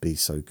be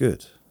so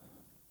good.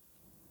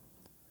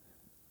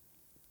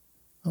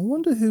 I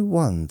wonder who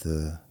won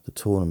the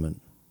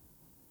tournament.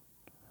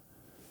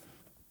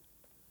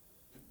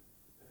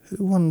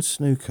 Who won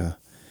snooker?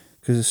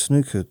 Because the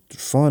snooker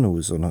final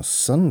was on a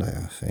Sunday,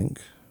 I think.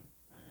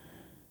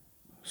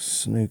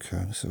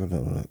 Snooker, let's have a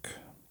little look.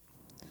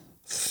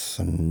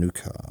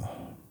 Snooker.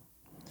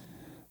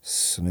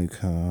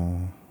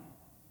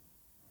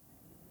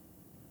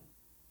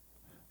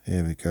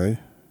 Here we go.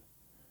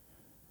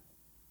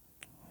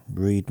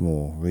 Read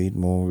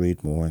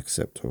more,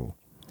 accept all.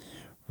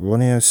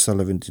 Ronnie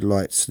O'Sullivan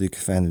delights snooker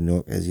fan in New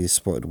York as he is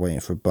spotted waiting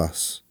for a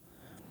bus.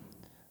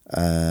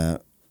 Oh,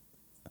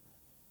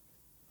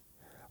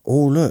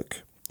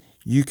 look.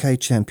 UK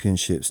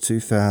Championships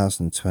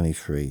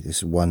 2023. This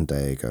is 1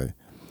 day ago.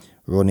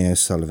 Ronnie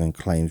O'Sullivan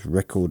claims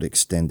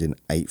record-extending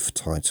 8th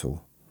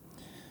title.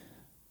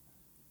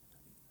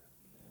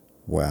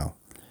 Wow.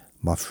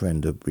 My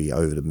friend would be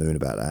over the moon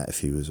about that if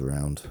he was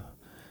around.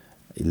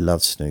 He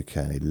loved snooker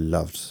and he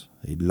loved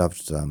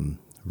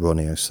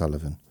Ronnie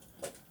O'Sullivan.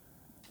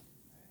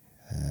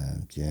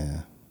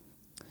 Yeah.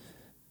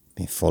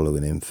 Been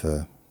following him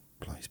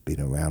he's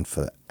been around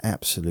for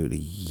absolutely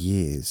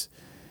years.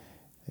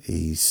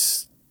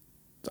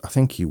 I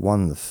think he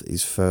won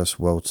his first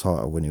world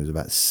title when he was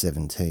about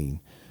 17,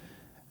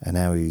 and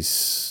now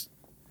he's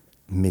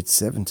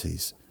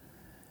mid-70s,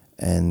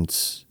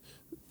 and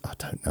I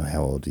don't know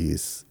how old he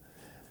is.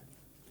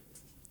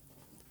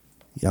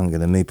 Younger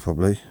than me,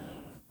 probably.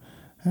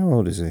 How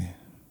old is he?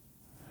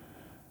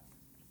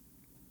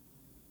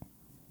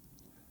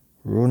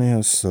 Ronnie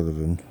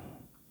O'Sullivan,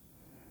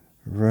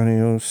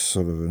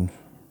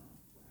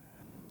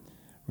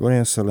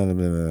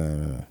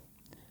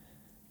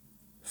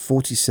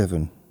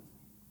 47.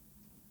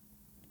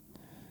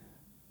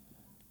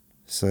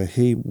 So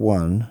he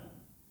won.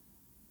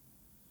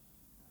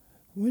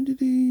 When did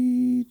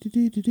he?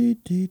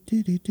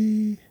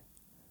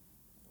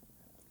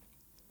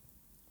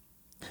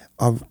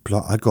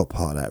 I got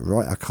part of that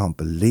right. I can't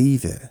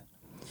believe it.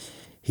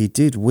 He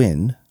did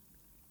win.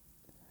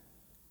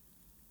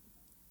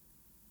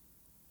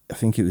 I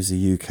think it was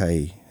the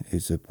UK.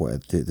 It's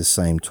the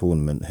same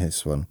tournament.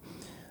 This one,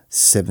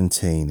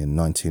 17 in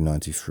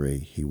 1993.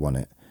 He won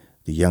it,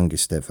 the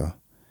youngest ever,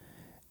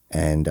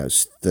 and that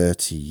was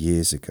 30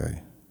 years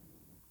ago.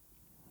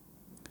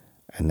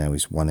 And now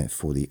he's won it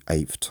for the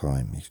 8th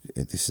time.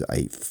 This is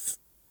the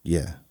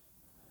Yeah,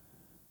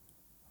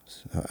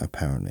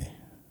 apparently.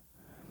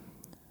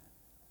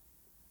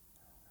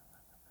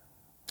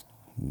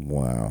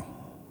 Wow.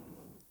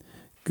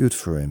 Good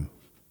for him.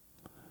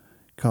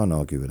 Can't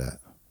argue with that.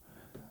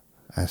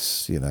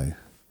 That's,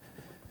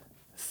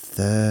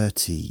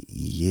 30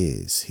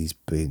 years he's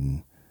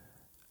been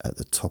at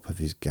the top of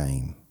his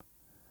game.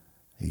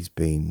 He's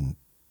been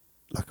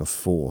like a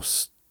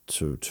force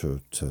to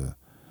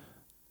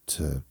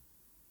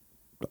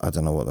I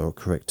don't know what the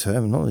correct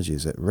terminology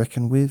is.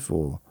 Reckon with,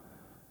 or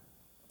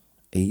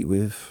eat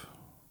with,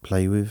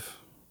 play with,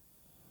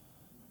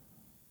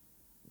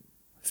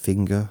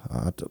 finger.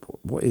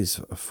 What is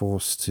a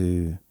force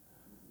to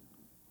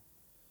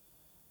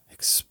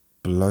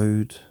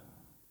explode,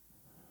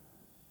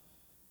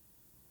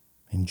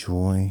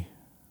 enjoy?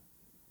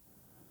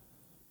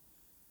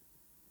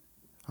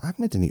 I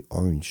haven't had any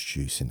orange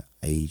juice in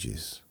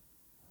ages.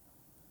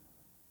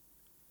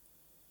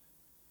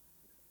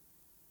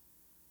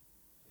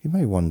 You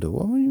may wonder,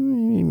 what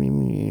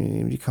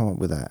you come up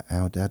with that?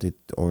 How did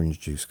orange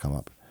juice come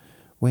up?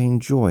 Well,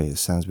 enjoy, it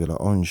sounds a bit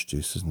like orange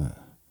juice, doesn't it?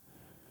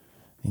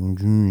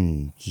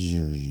 Enjoy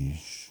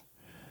juice.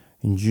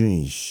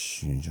 Enjoy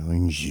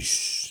orange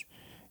juice.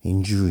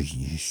 Enjoy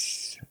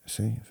juice.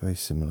 See, very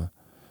similar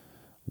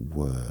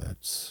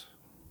words.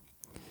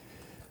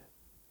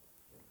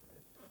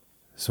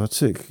 So I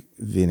took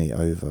Vinny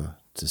over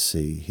to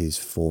see his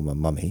former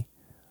mummy.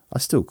 I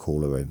still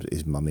call her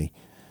his mummy.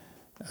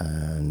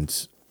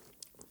 And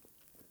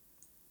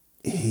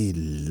he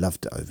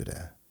loved it over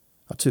there.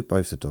 I took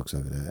both the dogs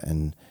over there,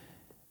 and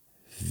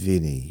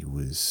Vinny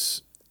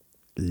was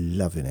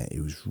loving it.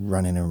 He was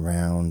running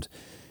around.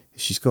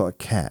 She's got a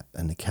cat,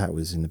 and the cat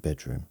was in the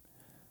bedroom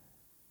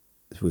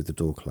with the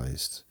door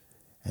closed.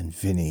 And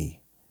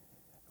Vinny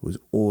was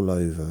all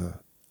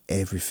over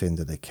everything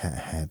that the cat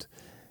had.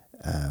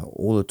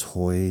 All the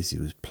toys, he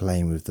was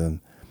playing with them.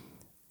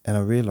 And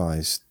I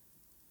realised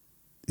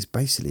he's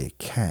basically a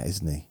cat,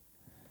 isn't he?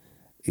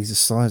 He's the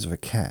size of a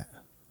cat.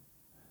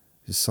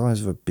 He's the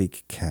size of a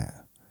big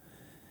cat.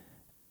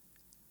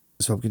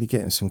 So I'm going to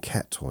get him some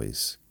cat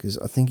toys, because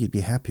I think he'd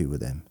be happy with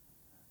them.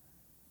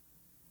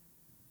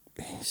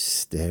 He's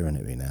staring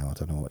at me now. I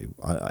don't know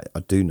what I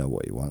do know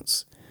what he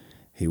wants.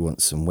 He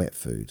wants some wet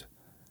food.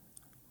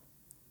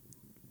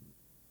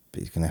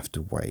 But he's going to have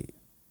to wait.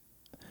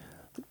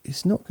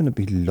 It's not going to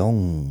be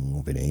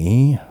long,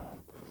 Vinny.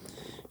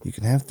 You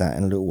can have that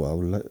in a little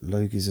while.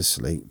 Logie's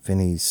asleep.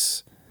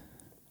 Vinny's...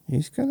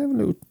 He's going to have a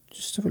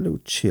little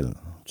chill.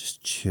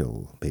 Just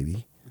chill,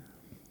 baby.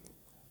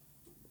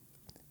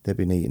 They've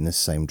been eating the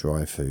same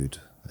dry food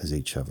as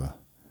each other,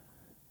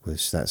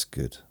 which that's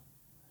good.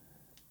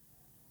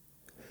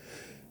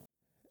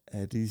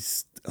 And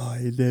there's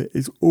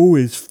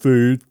always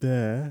food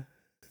there.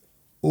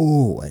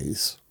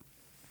 Always.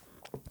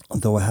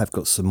 Although I have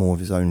got some more of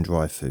his own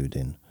dry food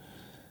in.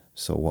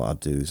 So what I'll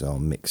do is I'll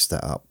mix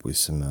that up with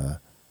some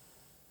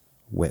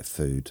wet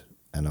food,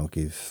 and I'll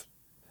give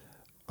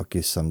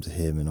some to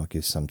him, and I'll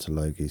give some to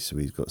Logie, so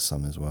he's got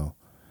some as well.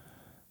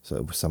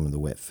 So some of the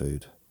wet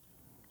food.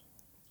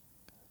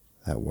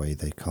 That way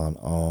they can't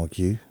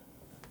argue.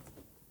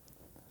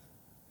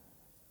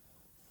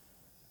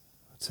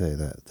 I tell you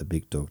that the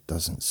big dog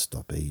doesn't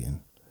stop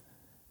eating.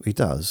 He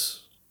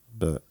does,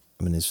 but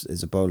I mean,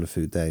 there's a bowl of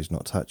food there he's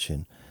not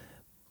touching.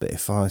 But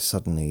if I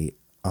suddenly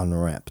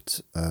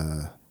unwrapped,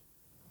 I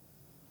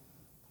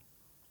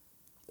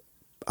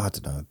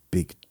don't know, a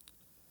big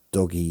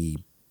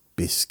doggy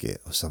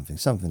biscuit or something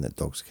that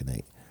dogs can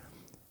eat,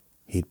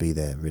 he'd be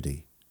there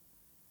ready.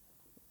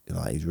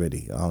 Like, he's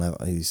ready.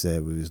 He's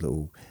there with his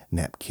little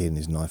napkin,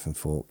 his knife and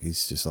fork.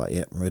 He's just like,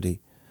 yep, I'm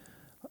ready.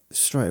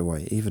 Straight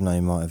away, even though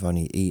he might have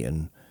only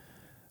eaten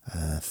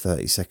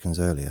 30 seconds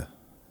earlier.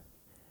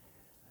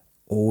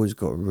 Always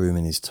got room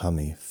in his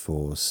tummy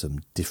for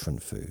some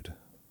different food.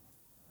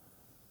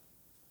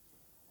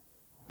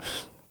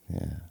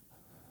 Yeah.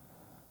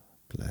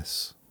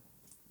 Bless.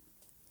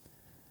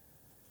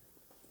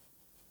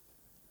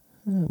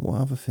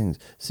 What other things?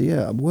 So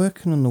yeah, I'm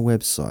working on the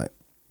website.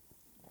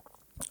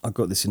 I've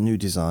got this new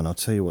design. I'll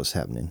tell you what's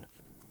happening.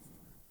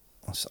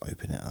 I'll just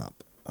open it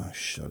up. I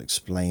shall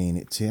explain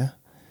it to you.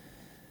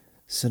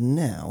 So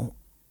now,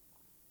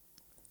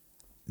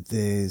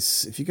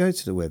 if you go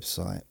to the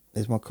website,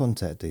 there's my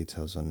contact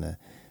details on there.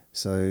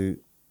 So,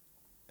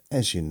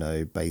 as you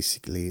know,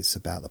 basically it's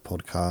about the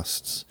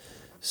podcasts.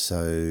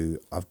 So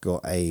I've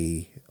got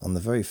on the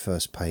very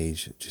first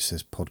page, it just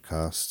says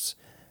podcasts,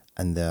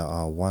 and there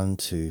are 1,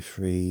 2,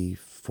 3,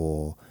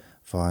 4,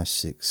 5,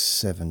 6,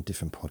 7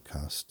 different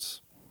podcasts.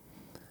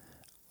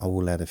 I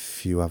will add a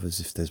few others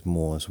if there's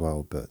more as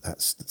well, but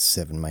that's the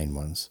 7 main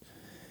ones.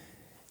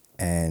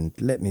 And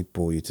let me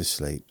bore you to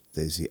sleep.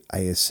 There's the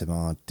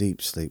ASMR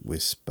Deep Sleep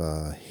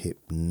Whisper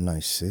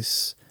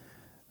Hypnosis,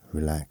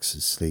 Relax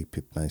and Sleep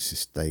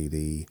Hypnosis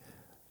Daily,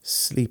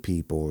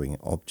 Sleepy Boring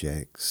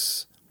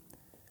Objects,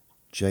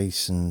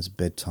 Jason's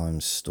Bedtime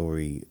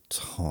Story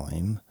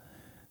Time,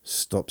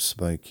 Stop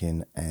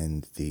Smoking,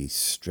 and the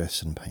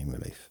Stress and Pain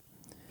Relief.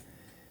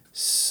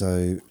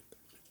 So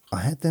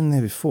I had them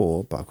there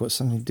before, but I've got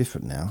something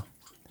different now.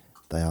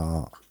 They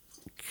are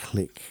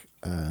click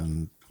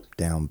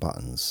down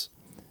buttons.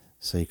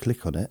 So you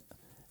click on it,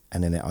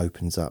 and then it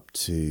opens up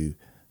to,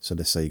 so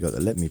let's say you got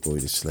the Let Me Bore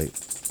You to Sleep.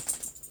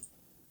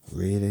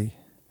 Really?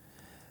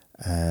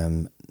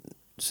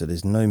 So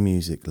there's no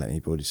music, Let Me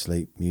Bore You to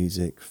Sleep.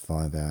 Music,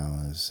 5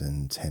 hours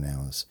and 10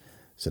 hours.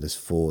 So there's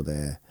 4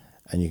 there,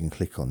 and you can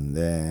click on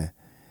there,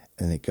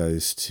 and it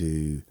goes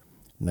to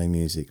no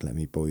music, Let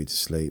Me Bore You to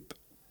Sleep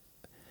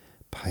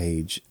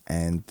page,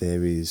 and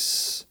there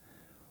is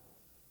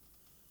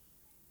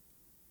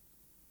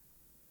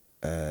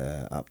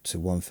up to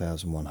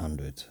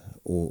 1,100,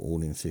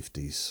 all in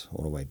 50s,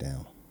 all the way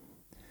down.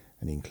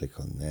 And you can click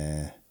on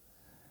there,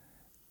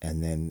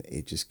 and then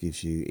it just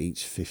gives you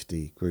each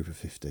 50, group of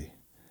 50.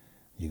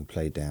 You can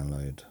play or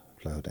download.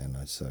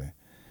 So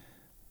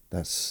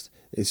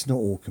it's not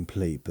all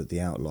complete, but the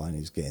outline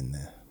is getting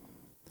there.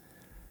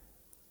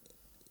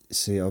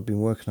 See, I've been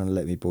working on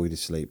Let Me Bore You to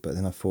Sleep, but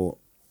then I thought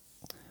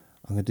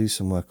I'm going to do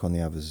some work on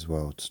the others as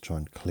well to try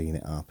and clean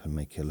it up and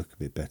make it look a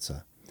bit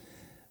better.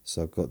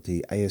 So I've got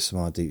the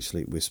ASMR Deep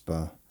Sleep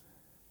Whisper,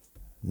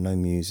 no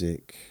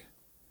music,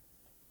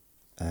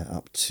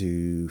 up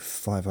to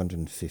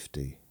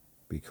 550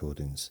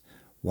 recordings,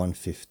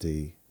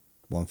 150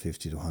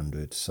 to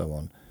 100, so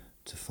on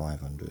to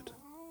 500.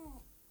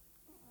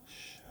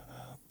 Shut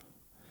up.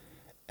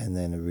 And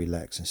then a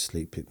relax and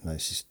sleep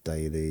hypnosis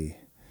daily.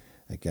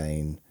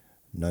 Again,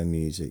 no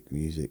music,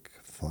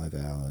 5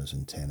 hours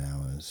and 10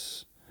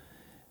 hours.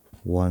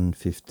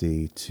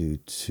 150 to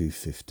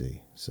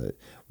 250. So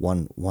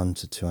 1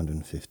 to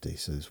 250.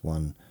 So there's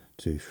 1,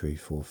 2, 3,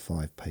 4,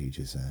 5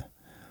 pages there.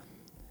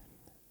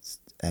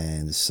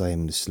 And the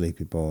same with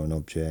sleepy boring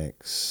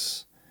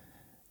objects.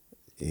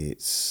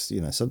 It's,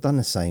 so I've done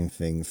the same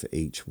thing for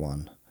each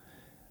one,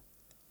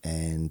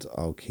 and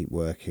I'll keep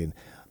working.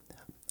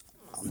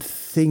 I'm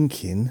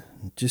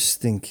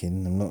just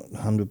thinking, I'm not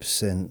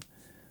 100%,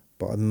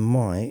 but I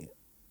might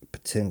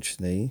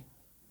potentially,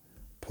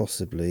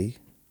 possibly,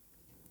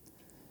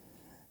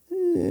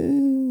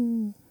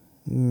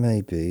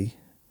 maybe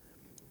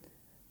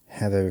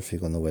have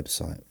everything on the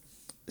website.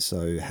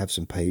 So have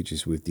some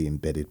pages with the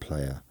embedded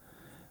player,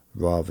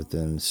 rather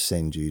than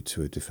send you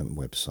to a different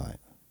website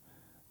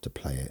to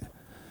play it.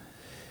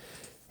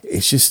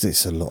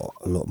 It's a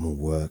lot more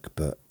work,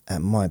 but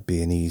that might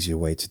be an easier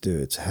way to do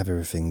it, to have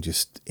everything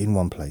just in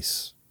one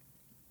place.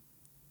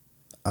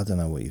 I don't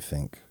know what you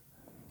think.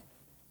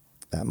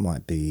 That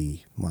might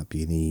be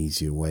an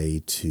easier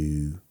way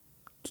to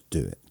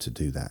do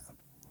that.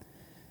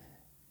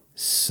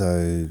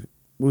 So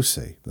we'll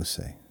see.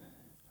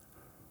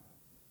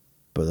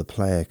 But the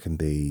player I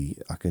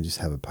can just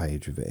have a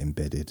page with it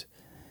embedded,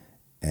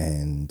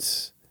 and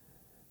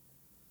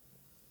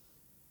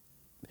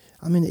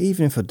I mean,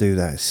 even if I do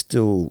that,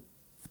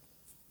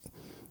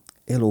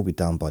 it'll all be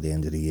done by the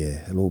end of the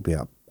year. It'll all be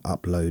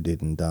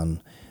uploaded and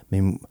done. I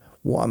mean,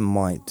 what I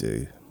might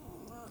do...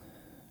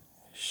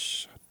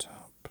 Shut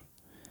up.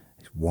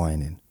 It's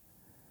whining.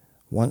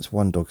 Once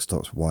one dog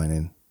stops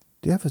whining,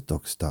 the other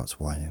dog starts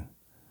whining.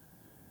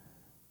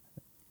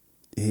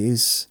 It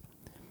is...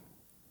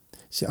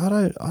 See, I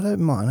don't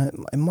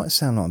mind. It might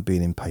sound like I'm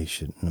being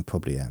impatient, and I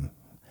probably am.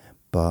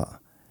 But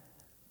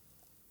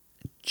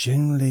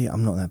generally,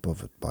 I'm not that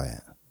bothered by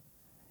it.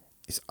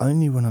 It's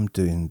only when I'm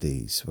doing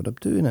these, when I'm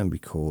doing and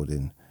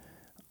recording,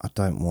 I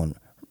don't want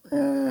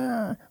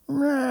in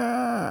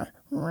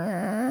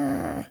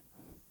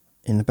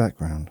the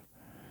background.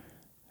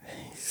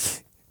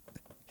 He's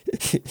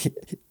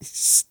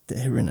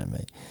staring at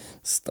me.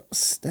 Stop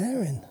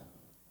staring.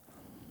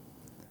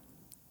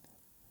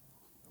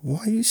 Why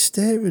are you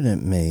staring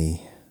at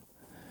me?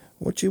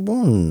 What do you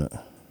want?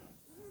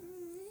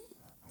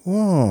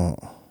 What?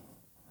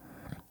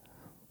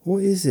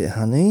 What is it,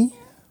 honey?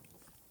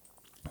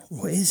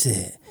 What is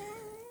it?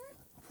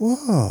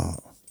 What?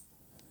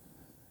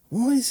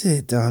 What is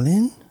it,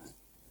 darling?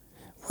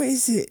 What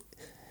is it?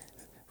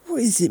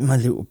 What is it, my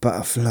little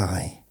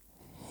butterfly?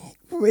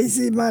 What is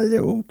it, my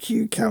little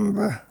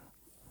cucumber?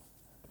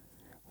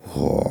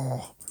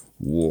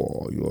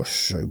 Whoa, you're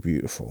so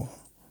beautiful.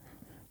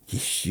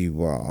 Yes,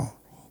 you are.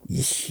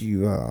 Yes,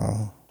 you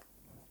are.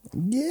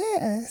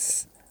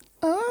 Yes.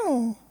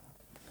 Oh.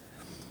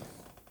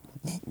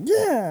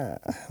 Yeah.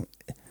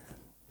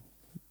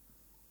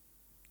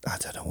 I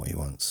don't know what he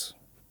wants.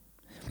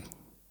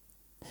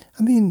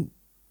 I mean,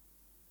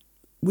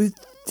 with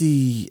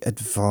the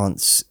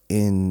advance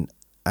in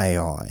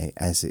AI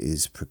as it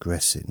is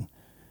progressing,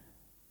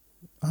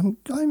 I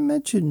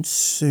imagine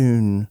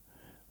soon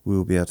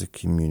we'll be able to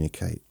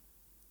communicate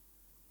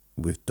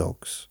with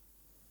dogs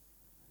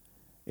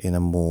in a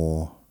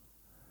more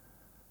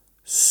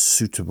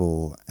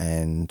suitable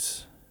and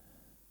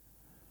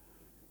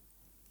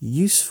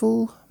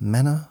useful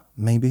manner,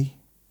 maybe.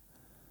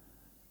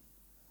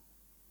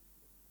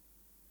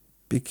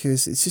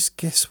 Because it's just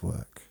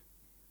guesswork.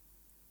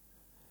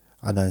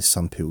 I know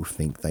some people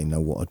think they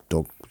know what a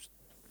dog...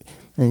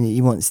 And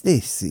he wants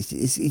this.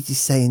 He's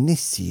just saying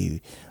this to you.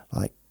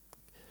 Like,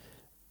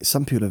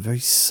 some people are very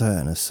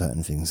certain of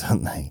certain things,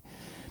 aren't they?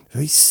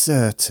 Very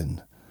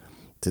certain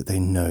that they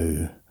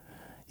know.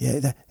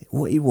 Yeah,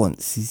 what he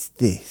wants is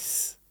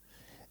this.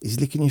 He's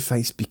licking your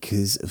face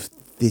because of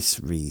this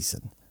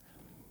reason.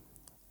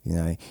 You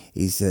know,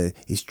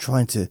 he's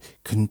trying to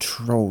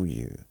control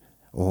you,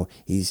 or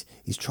he's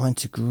trying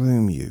to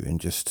groom you, and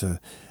just to,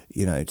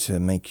 to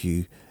make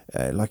you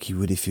like he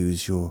would if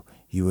you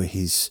were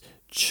his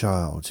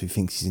child, who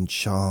thinks he's in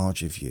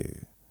charge of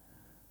you.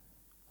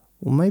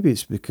 Well, maybe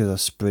it's because I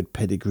spread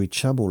pedigree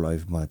chub all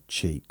over my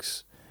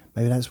cheeks.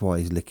 Maybe that's why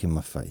he's licking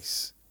my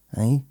face.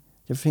 Eh? Did you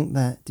ever think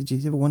that? Did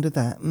you ever wonder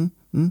that?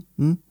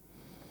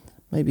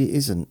 Maybe it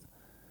isn't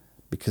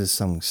because of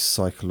some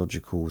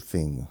psychological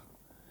thing.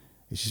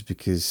 It's just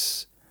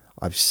because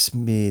I've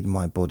smeared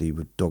my body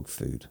with dog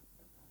food.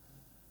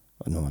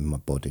 Well, not my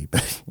body,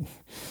 but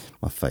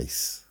my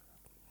face.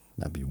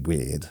 That'd be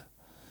weird.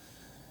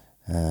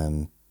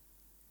 It's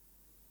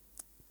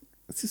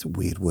just a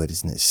weird word,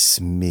 isn't it?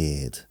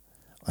 Smeared.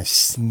 I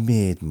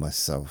smeared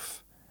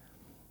myself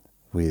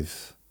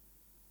with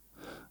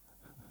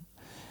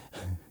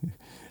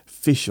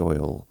fish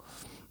oil.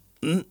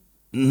 I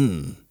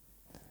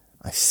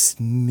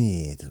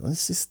smeared. Well,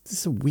 this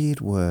is a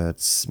weird word,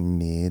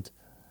 smeared.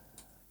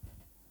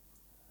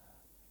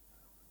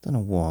 Don't know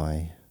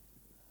why.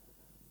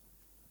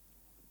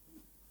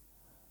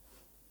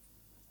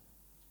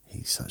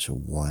 He's such a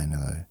whiner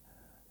though.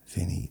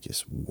 Vinny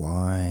just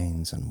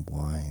whines and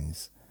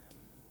whines.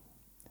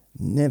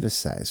 Never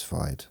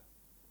satisfied.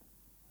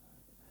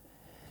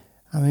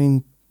 I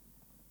mean,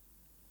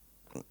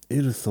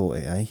 who'd have thought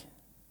it, eh?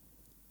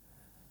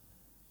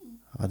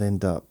 I'd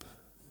end up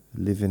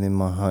living in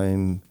my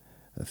home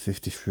at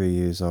 53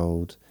 years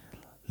old,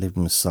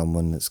 living with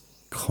someone that's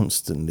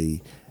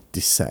constantly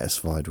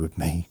dissatisfied with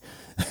me.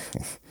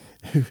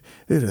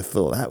 Who'd have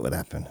thought that would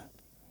happen?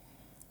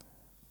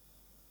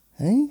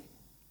 Eh?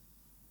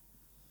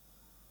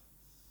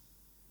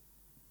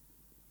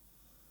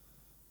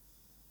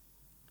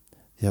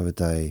 The other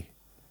day,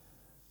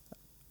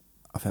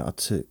 I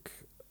think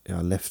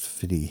I left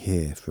Vinny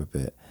here for a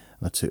bit,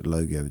 and I took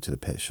Logie over to the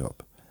pet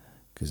shop,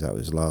 because that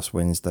was last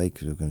Wednesday,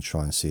 because we were going to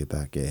try and see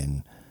about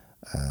getting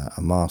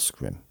a mask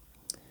for him.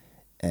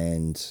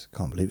 And I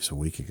can't believe it's a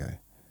week ago.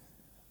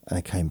 And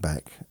I came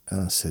back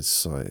and I said,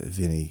 sorry,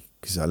 Vinny,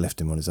 because I left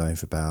him on his own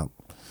for about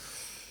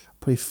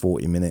probably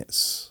 40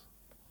 minutes,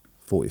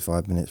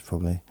 45 minutes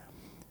probably.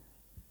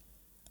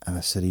 And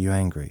I said, are you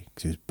angry?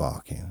 Because he was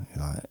barking.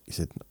 He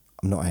said,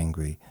 I'm not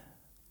angry,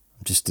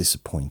 I'm just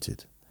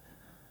disappointed.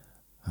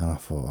 And I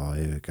thought, oh,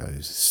 here it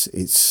goes.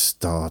 It's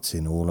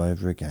starting all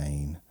over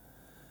again.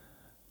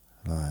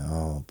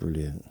 Oh,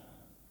 brilliant.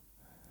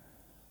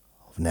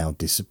 I've now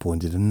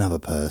disappointed another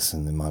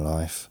person in my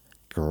life.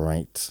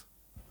 Great.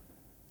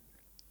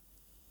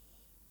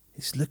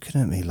 He's looking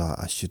at me like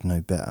I should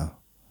know better.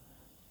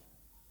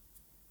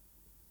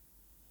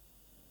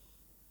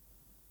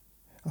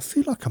 I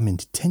feel like I'm in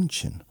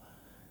detention.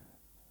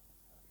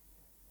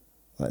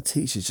 That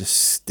teacher's just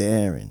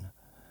staring.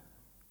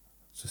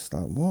 Just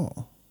like,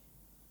 what?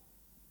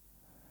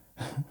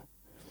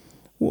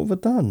 What have I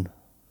done?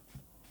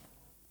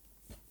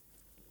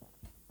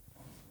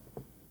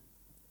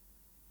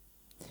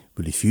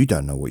 Well, if you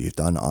don't know what you've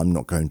done, I'm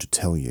not going to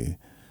tell you,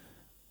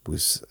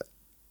 was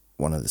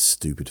one of the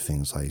stupid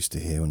things I used to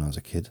hear when I was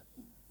a kid.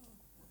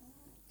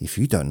 If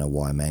you don't know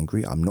why I'm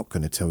angry, I'm not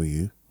going to tell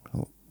you.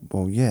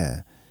 Well,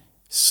 yeah,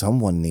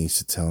 someone needs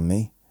to tell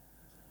me.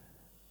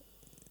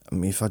 I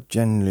mean, if I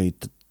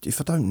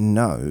don't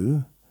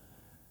know,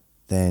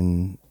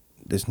 then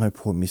there's no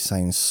point in me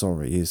saying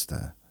sorry, is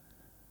there?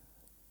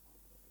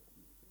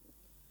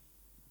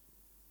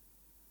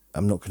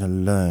 I'm not going to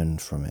learn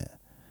from it.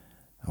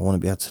 I want to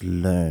be able to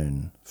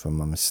learn from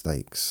my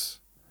mistakes.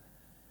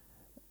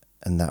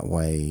 And that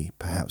way,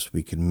 perhaps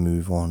we can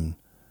move on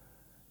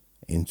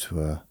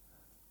into a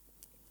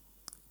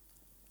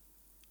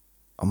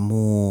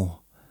more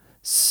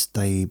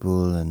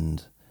stable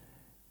and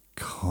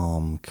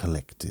calm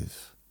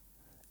collective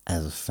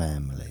as a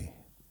family.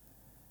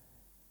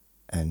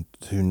 And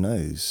who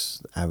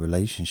knows, our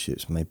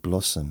relationships may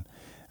blossom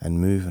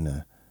and move in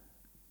a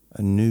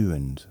new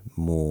and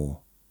more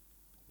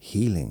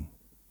healing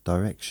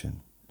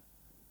direction.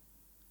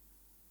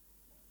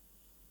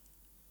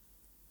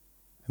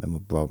 And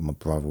then my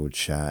brother would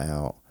shout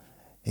out,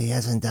 he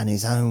hasn't done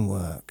his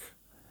homework.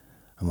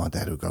 And my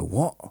dad would go,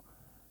 what?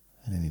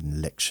 And then he'd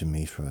lecture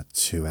me for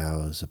 2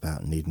 hours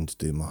about needing to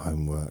do my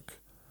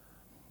homework.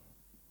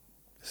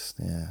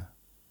 Yeah.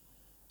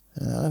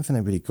 I don't think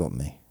they really got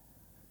me.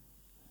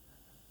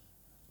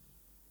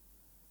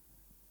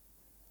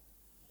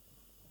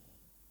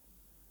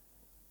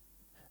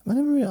 I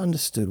never really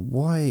understood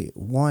why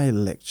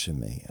lecture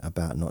me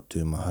about not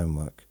doing my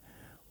homework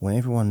when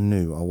everyone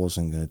knew I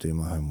wasn't going to do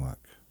my homework.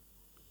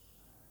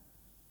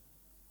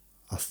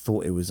 I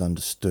thought it was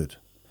understood.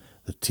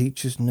 The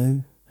teachers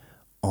knew,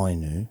 I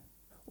knew,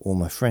 all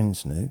my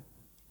friends knew.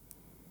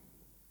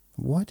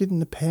 Why didn't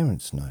the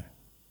parents know?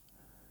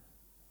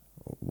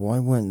 Why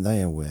weren't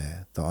they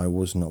aware that I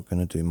was not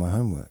going to do my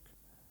homework?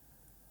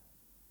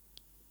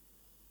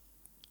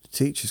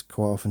 teachers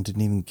quite often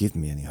didn't even give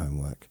me any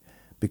homework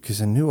because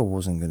they knew I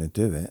wasn't going to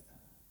do it.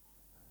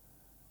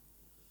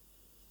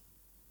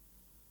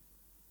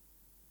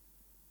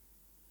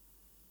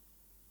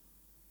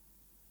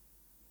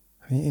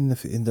 I mean,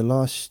 in the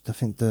last, I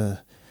think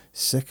the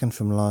second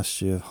from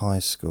last year of high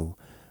school,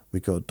 we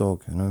got a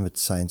dog. And I remember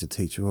saying to the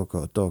teacher, "Oh, I've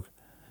got a dog,"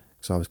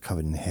 because I was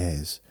covered in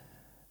hairs.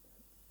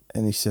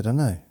 And he said, "I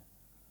know."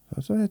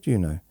 I said, "How do you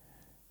know?"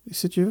 He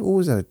said, "You've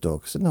always had a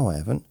dog." I said, "No, I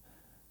haven't."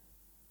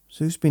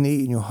 "So who's been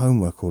eating your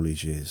homework all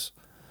these years?"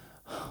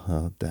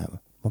 "Oh,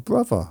 damn. My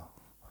brother."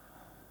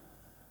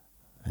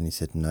 And he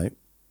said, "No,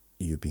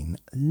 you've been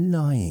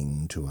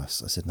lying to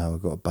us." I said, "No,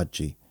 I've got a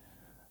budgie.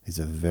 He's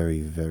a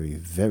very, very,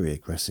 very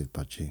aggressive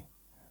budgie.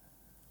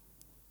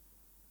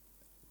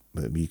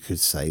 But you could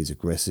say he's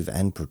aggressive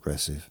and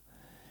progressive.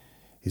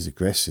 He's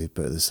aggressive,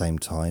 but at the same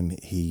time,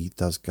 he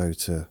does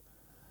he's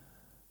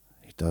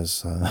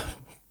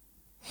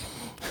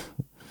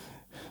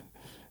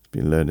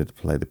been learning to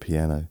play the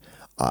piano.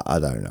 I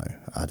don't know.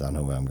 I don't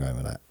know where I'm going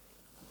with that.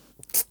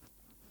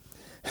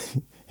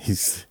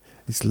 He's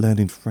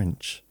learning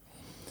French.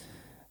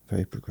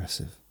 Very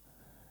progressive.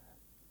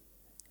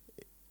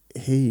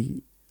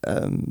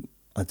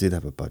 I did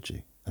have a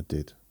budgie. I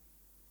did.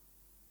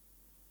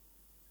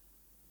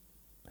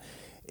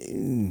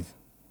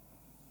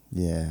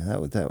 Yeah,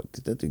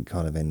 that didn't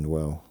kind of end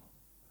well.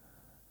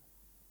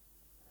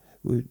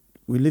 We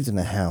lived in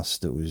a house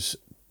that was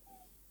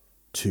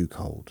too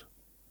cold.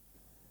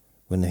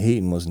 When the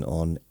heating wasn't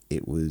on,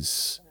 it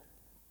was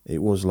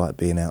like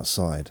being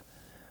outside.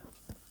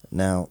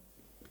 Now,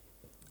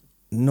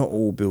 not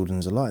all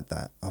buildings are like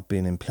that. I've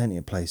been in plenty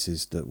of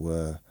places that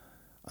were,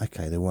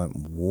 okay, they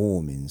weren't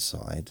warm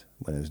inside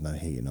when there was no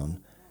heating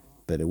on,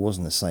 but it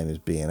wasn't the same as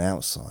being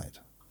outside.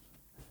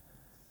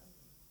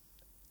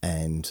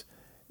 And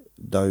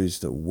those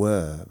that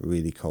were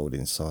really cold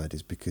inside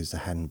is because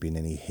there hadn't been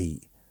any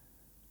heat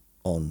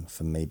on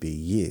for maybe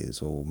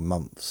years or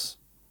months.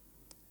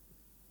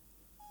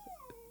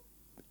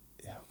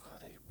 Oh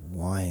God, it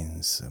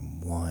whines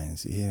and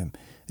whines. Yeah,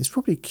 it's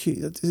probably cute.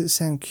 Does it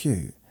sound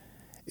cute?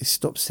 It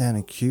stopped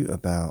sounding cute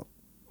about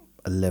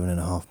 11 and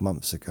a half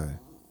months ago.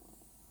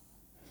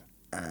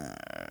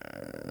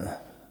 I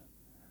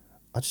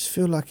just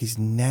feel like he's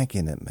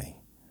nagging at me.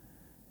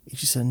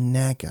 He's just a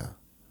nagger.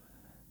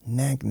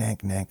 Nag,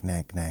 nag, nag,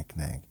 nag, nag,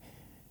 nag.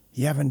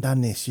 You haven't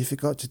done this. You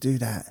forgot to do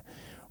that.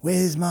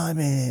 Where's my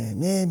meh,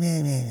 meh,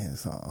 meh, meh?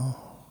 It's like,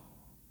 oh,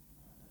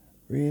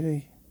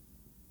 really?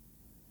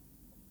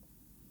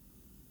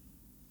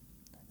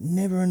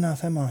 Never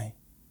enough, am I?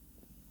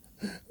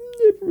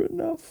 Never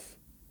enough.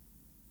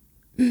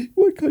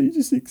 Why can't you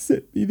just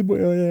accept me the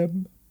way I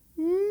am?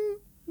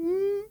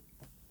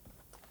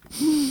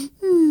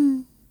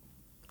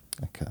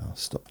 Okay, I'll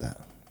stop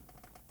that.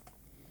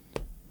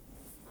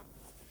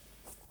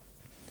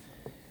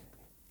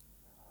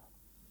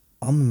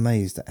 I'm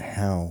amazed at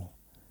how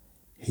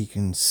he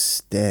can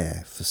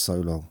stare for so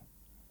long.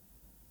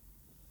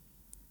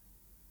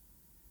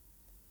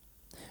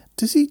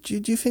 Do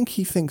you think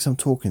he thinks I'm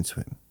talking to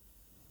him?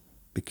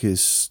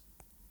 Because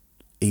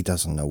he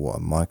doesn't know what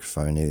a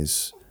microphone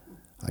is,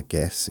 I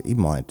guess. He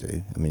might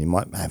do. I mean, he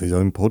might have his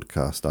own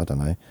podcast, I don't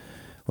know.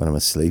 When I'm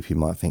asleep, he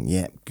might think,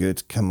 yeah,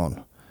 good, come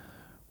on.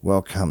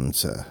 Welcome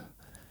to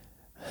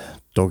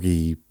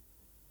Doggy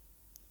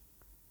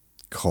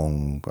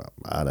Kong, but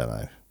I don't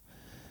know.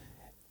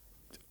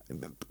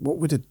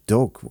 What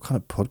kind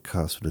of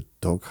podcast would a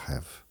dog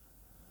have?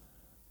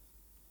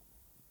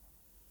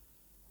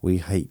 We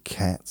hate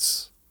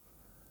cats.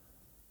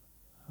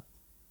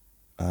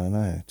 I don't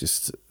know.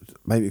 Just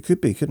maybe it could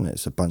be, couldn't it?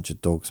 It's a bunch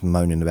of dogs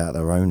moaning about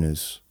their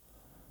owners.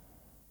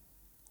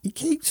 He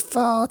keeps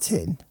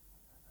farting.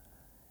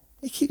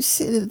 He keeps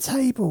sitting at the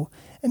table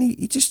and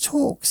he just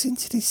talks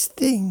into this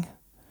thing.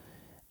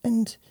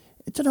 And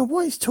I don't know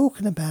what he's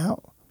talking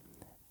about,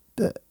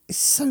 but it's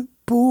so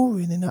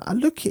boring. And I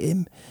look at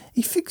him,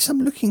 he thinks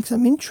I'm looking because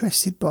I'm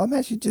interested, but I'm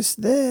actually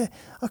just there.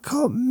 I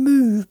can't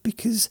move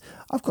because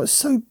I've got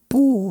so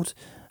bored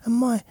and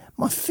my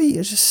feet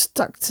are just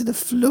stuck to the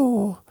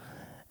floor.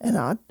 And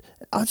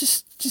I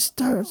just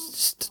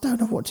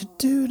don't know what to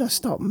do. And I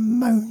start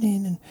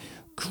moaning and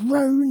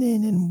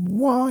groaning and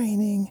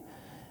whining.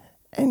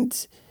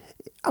 And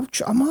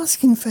I'm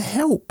asking for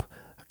help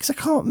because I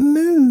can't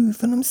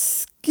move and I'm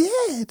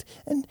scared.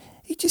 And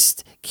he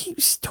just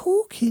keeps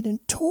talking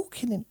and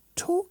talking and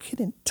talking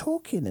and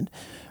talking. And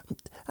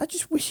I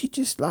just wish he'd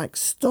just like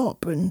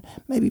stop and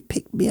maybe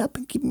pick me up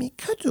and give me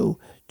a cuddle.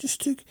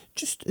 Just a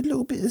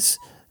little bit of,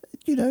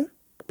 you know,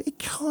 bit of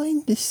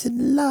kindness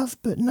and love.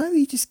 But no,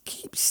 he just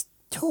keeps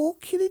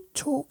talking and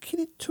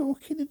talking and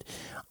talking. And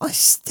I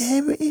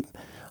stare at him.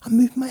 I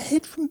move my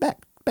head from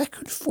back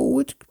and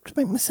forward to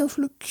make myself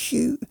look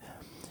cute.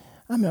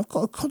 I mean, I've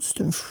got a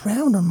constant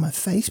frown on my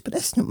face, but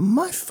that's not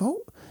my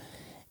fault.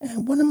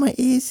 One of my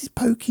ears is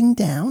poking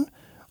down.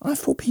 I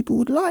thought people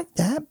would like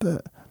that,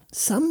 but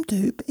some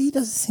do, but he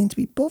doesn't seem to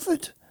be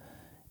bothered.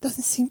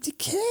 Doesn't seem to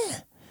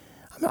care.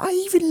 I mean, I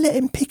even let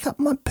him pick up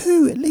my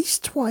poo at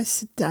least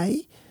twice a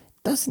day.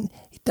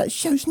 He that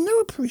shows no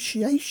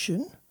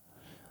appreciation.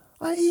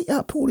 I eat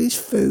up all his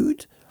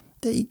food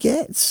that he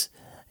gets.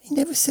 He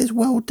never says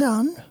well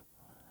done.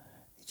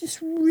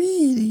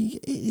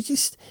 He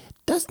just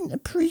doesn't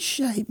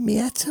appreciate me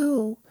at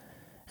all.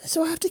 And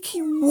so I have to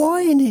keep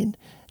whining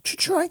to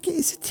try and get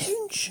his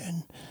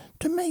attention,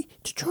 to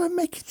try and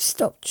make him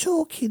stop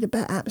talking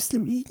about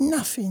absolutely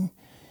nothing.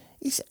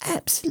 It's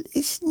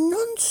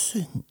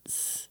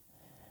nonsense.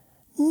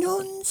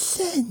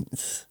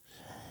 Nonsense.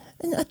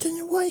 And I don't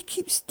know why he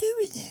keeps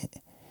doing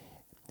it.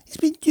 He's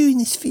been doing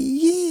this for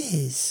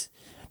years.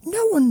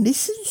 No one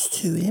listens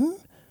to him.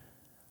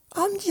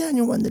 I'm the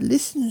only one that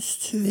listens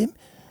to him.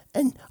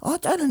 And I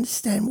don't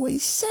understand what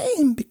he's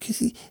saying, because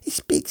he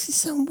speaks in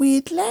some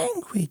weird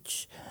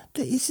language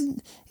that it's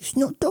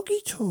not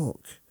doggy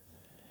talk.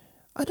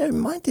 I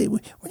don't mind it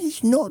when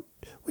he's not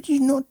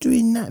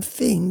doing that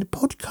thing, the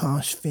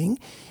podcast thing.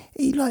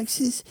 He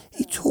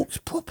talks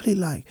properly,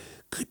 like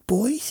good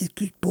boy. He says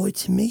good boy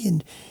to me,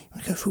 and you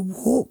want to go for a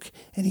walk,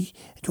 and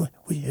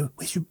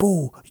where's your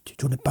ball? Do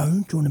you want a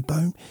bone? Do you want a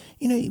bone?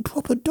 You know,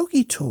 proper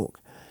doggy talk.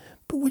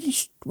 But when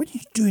he's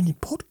doing the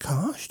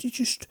podcast,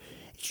 he's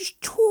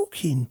just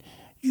talking,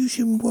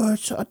 using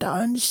words that I don't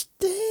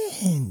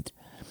understand.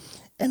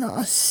 And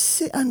I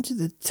sit under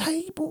the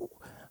table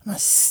and I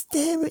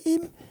stare at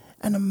him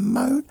and I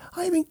moan.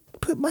 I even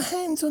put my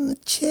hands on the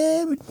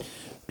chair and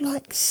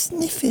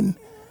sniff him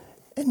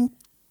and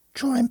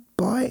try and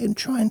bite and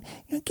try and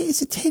get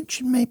his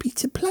attention, maybe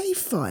to play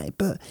fight,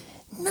 but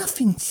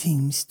nothing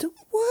seems to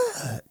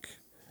work.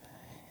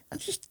 I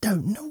just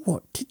don't know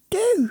what to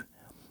do.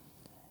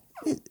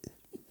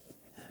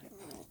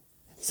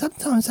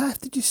 Sometimes I have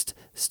to just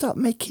start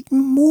making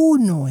more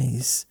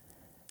noise,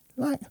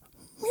 like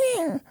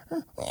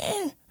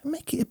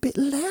make it a bit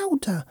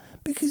louder,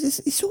 because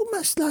it's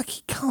almost like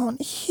he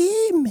can't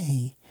hear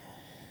me.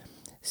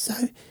 So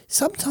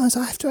sometimes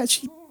I have to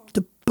actually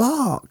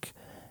bark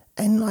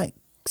and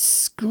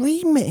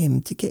scream at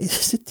him to get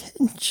his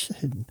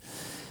attention,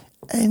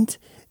 and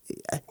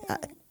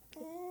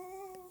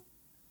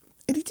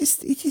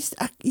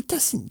he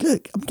doesn't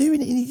look. I'm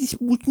doing it, and he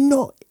just would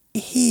not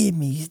hear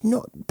me. He's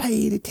not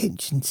paying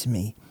attention to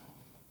me.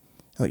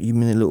 Oh, you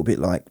mean a little bit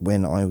like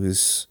when I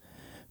was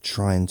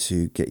trying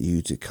to get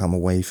you to come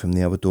away from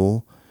the other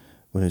door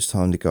when it was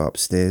time to go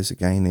upstairs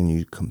again, and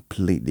you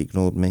completely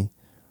ignored me?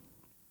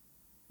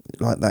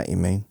 Like that, you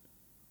mean?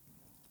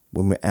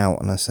 When we're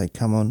out and I say,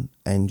 come on,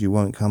 and you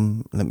won't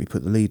come, let me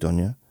put the lead on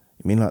you?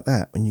 You mean like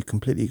that, when you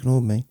completely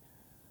ignored me?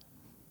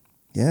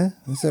 Yeah?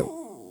 Is that...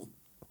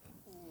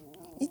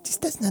 He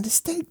just doesn't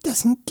understand,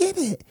 doesn't get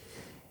it.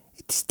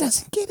 He just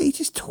doesn't get it. He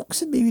just talks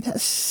to me with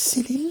that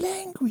silly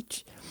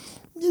language.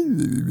 It's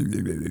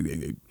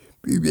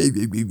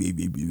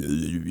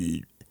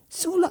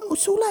all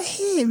I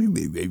hear.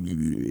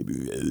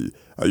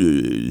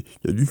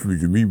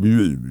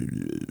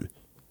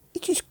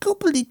 It's just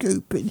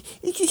gobbledygook, and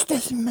it just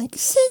doesn't make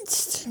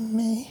sense to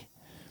me.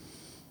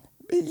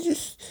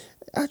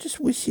 I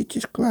just wish he'd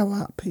just grow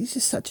up. He's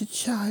just such a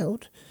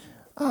child.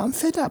 I'm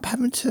fed up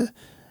having to...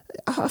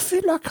 I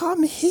feel like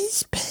I'm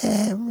his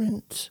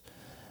parent,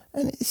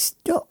 and it's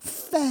not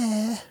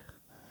fair.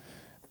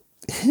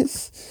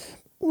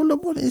 All I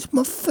want is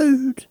my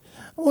food.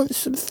 I want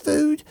some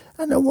food,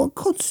 and I want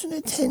constant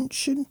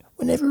attention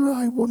whenever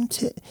I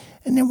want it.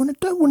 And then when I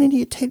don't want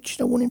any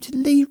attention, I want him to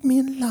leave me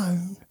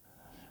alone.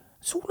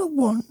 That's all I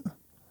want.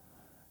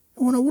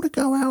 And when I want to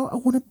go out, I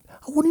want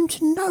him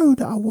to know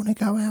that I want to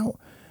go out.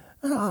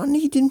 And I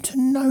need him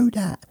to know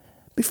that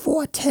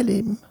before I tell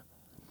him.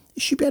 He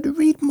should be able to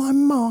read my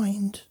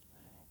mind.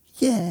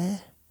 Yeah.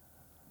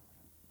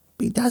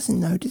 But he doesn't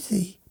know, does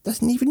he?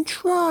 Doesn't even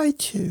try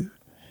to.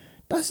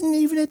 Doesn't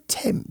even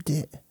attempt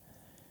it.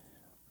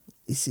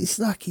 It's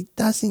like he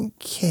doesn't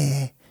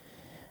care.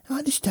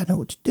 I just don't know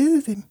what to do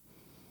with him.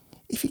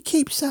 If he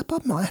keeps up, I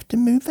might have to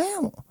move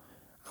out.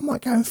 I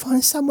might go and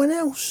find someone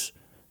else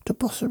to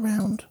boss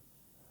around.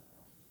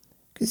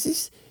 Because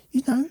this,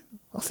 I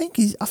think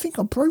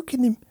I've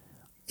broken him.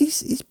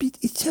 He's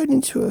turned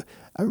into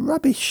a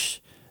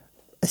rubbish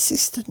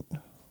assistant.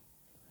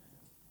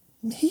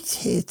 He's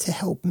here to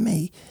help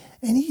me,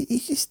 and he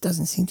just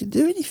doesn't seem to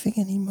do anything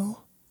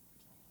anymore.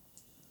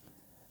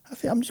 I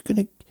think I'm just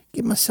going to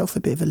give myself a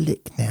bit of a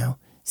lick now.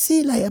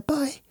 See you later,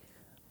 bye.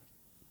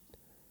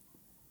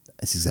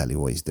 That's exactly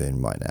what he's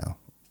doing right now.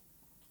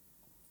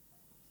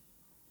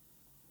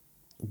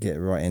 Get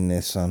right in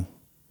there, son.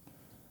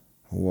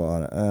 What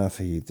on earth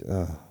are you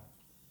doing?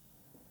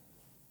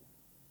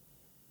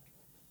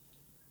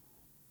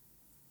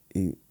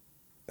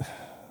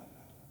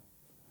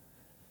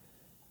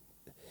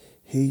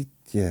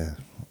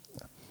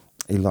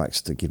 He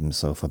likes to give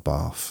himself a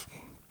bath.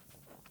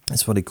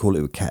 That's what they call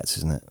it with cats,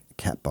 isn't it?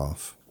 Cat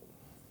bath.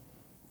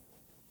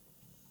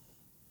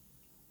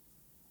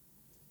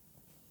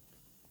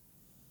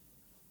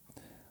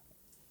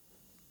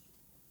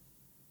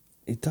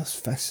 It does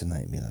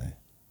fascinate me though.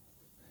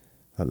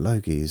 Like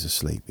Logie is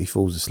asleep. He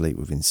falls asleep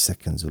within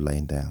seconds of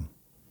laying down.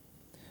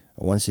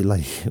 And once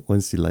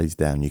he lays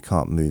down, you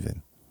can't move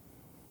him.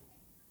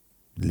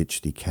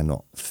 literally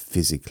cannot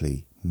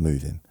physically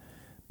move him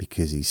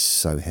because he's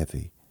so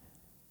heavy.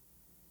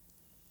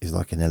 He's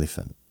like an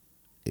elephant.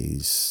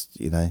 He's,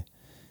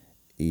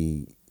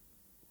 he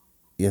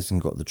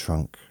hasn't got the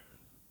trunk,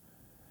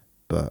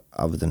 but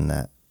other than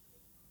that,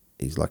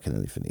 he's like an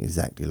elephant,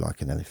 exactly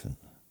like an elephant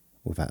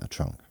without a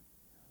trunk.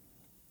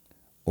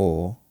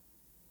 Or,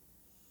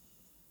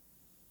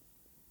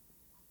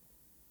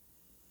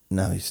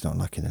 no, he's not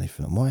like an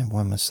elephant. Why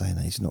am I saying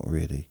that? He's not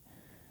really.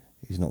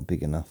 He's not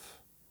big enough.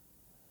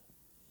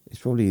 He's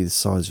probably the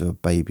size of a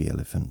baby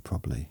elephant,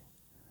 probably.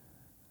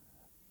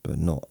 But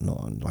not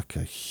like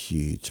a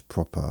huge,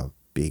 proper,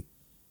 big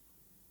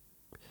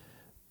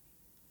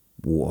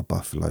water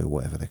buffalo,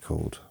 whatever they're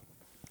called.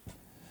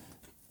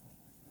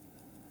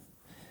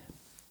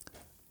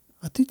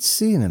 I did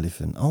see an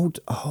elephant. Oh,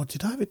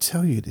 did I ever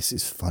tell you? This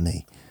is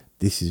funny.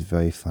 This is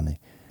very funny.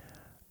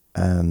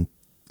 I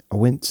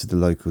went to the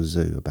local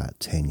zoo about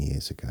 10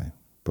 years ago.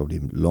 Probably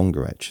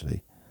longer,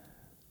 actually.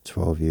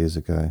 12 years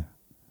ago.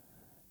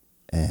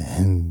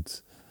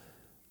 And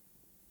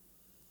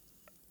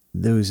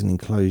there was an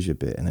enclosure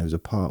bit, and there was a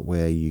part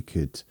where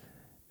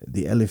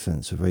the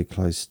elephants were very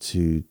close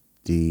to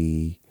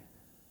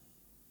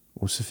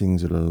what's the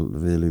things with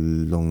really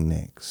long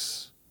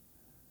necks?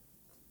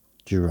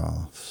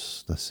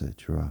 Giraffes, that's it,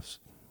 giraffes.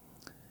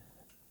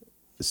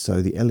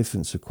 So the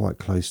elephants are quite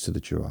close to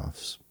the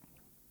giraffes.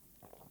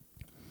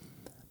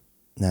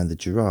 Now the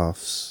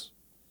giraffes,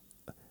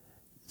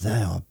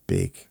 they are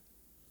big.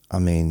 I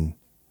mean,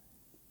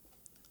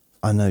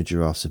 I know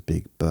giraffes are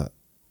big, but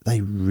they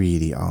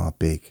really are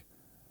big.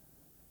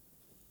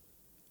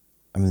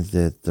 I mean,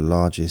 they're the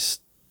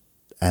largest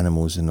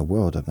animals in the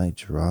world, aren't they,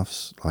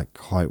 giraffes? Like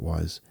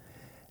height-wise.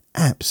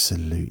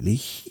 Absolutely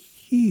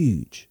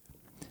huge.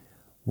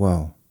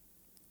 Well,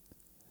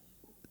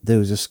 there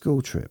was a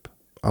school trip.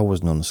 I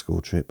wasn't on a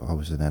school trip, I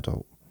was an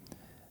adult.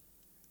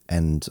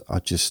 And I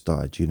just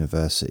started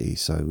university,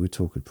 so we're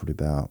talking probably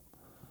about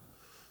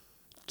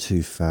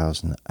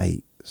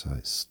 2008. So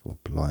it's,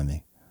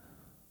 blimey,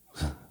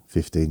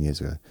 15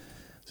 years ago.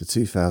 So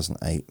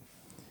 2008.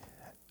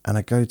 And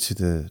I go to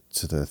the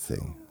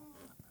thing.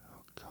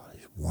 Oh God,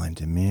 he's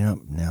winding me up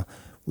now.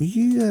 Will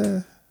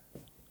you,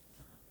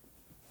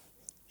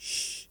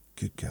 shh,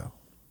 good girl.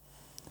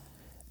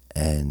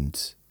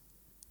 And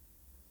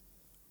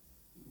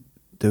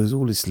there was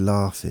all this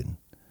laughing.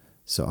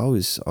 So I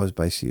was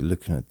basically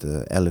looking at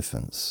the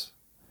elephants,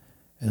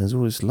 and there was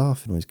all this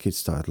laughing when his kids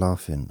started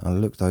laughing. I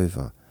looked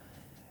over,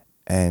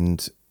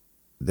 and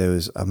there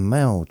was a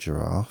male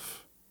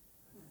giraffe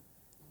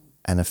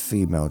and a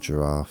female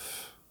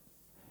giraffe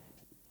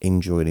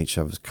enjoying each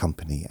other's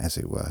company, as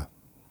it were.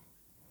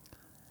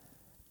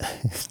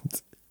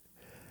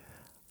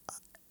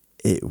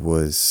 It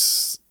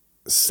was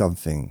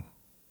something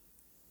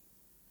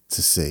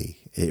to see.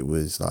 It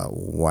was like,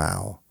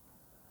 wow.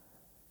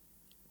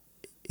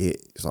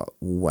 It's like,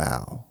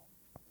 wow.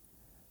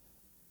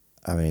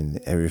 I mean,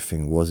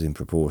 everything was in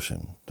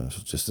proportion. That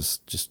was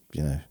just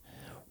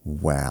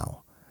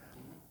wow.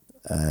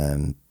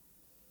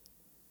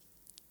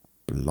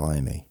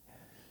 Blimey.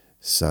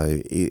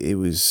 So it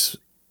was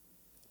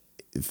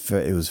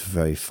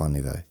very funny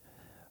though,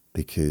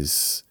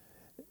 because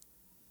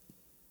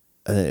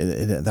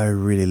they were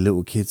really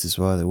little kids as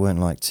well. They weren't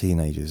like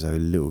teenagers. They were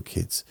little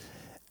kids,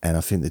 and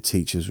I think the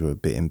teachers were a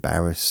bit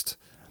embarrassed.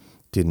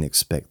 Didn't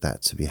expect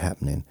that to be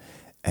happening,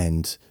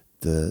 and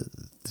the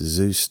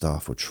zoo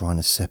staff were trying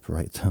to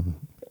separate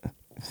them.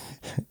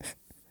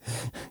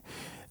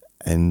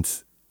 And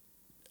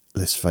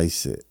let's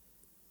face it,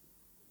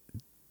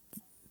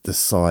 the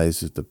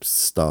size of the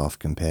staff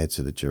compared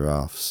to the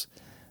giraffes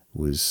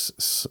was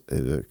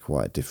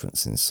quite a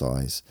difference in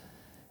size,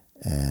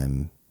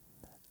 and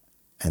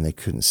they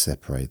couldn't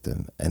separate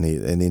them. And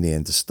in the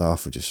end, the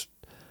staff were just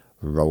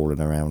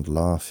rolling around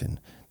laughing.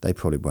 They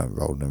probably weren't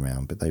rolling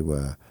around, but they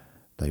were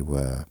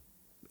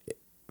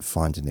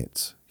finding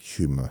it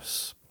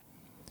humorous.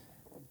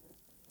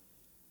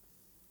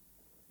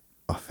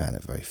 I found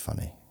it very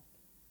funny.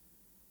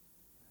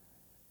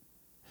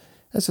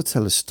 As I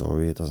tell a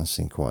story, it doesn't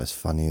seem quite as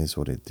funny as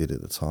what it did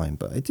at the time,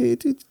 but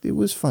it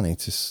was funny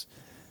to,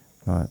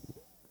 like,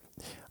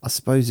 I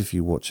suppose if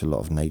you watch a lot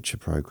of nature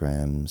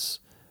programs,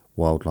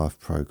 wildlife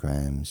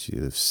programs,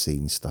 you'll have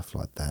seen stuff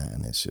like that,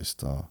 and it's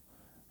just a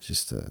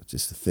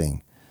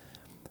thing.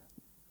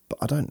 But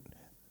I don't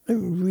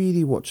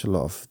really watch a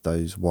lot of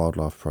those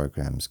wildlife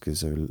programs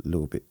because they're a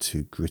little bit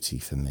too gritty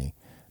for me,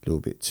 a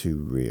little bit too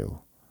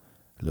real,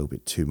 a little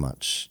bit too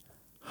much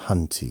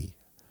hunting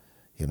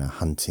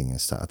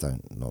and stuff.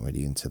 I'm not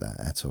really into that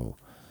at all.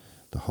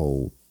 The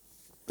whole,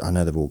 I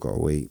know they've all got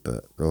to eat,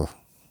 but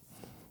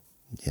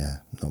yeah,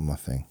 not my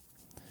thing.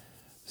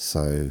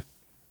 So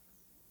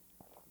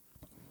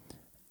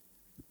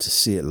to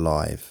see it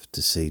live,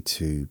 to see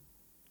two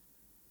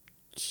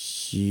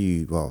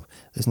huge, well,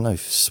 there's no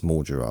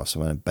small giraffes. I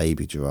mean,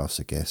 baby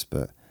giraffes, I guess,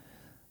 but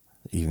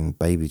even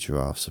baby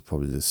giraffes are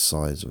probably the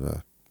size of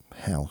a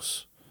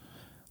house.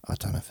 I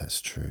don't know if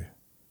that's true.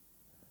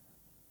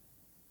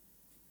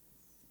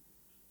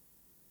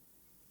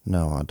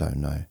 No, I don't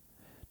know.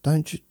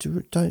 Don't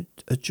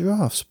a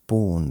giraffe's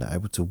born, they're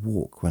able to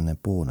walk when they're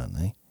born, aren't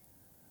they?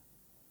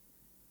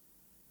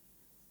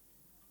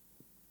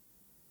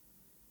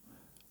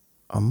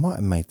 I might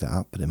have made that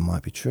up, but it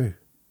might be true.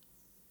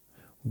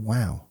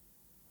 Wow.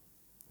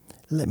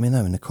 Let me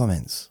know in the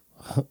comments.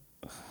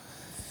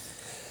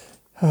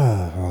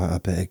 Right, I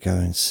better go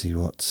and see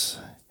what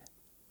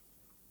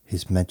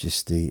His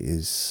Majesty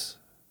is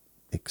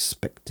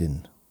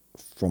expecting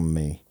from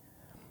me.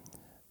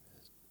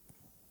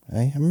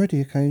 Hey, I'm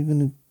ready. Okay, you're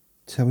going to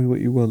tell me what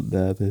you want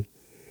now then.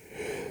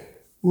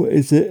 What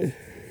is it?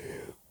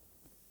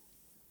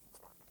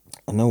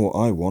 I know what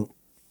I want.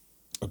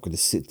 I've got to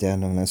sit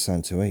down and have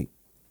something to eat.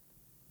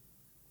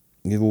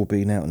 You've all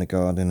been out in the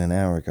garden an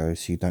hour ago,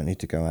 so you don't need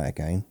to go out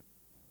again.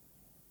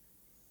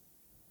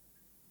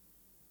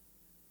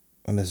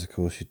 Unless, of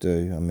course, you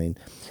do. I mean,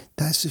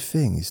 that's the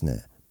thing, isn't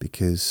it?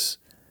 Because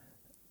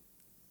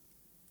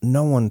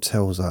no one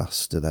tells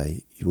us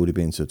today, you've already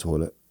been to the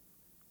toilet.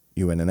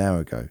 You went an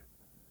hour ago.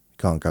 You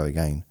can't go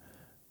again.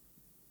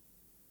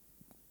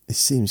 It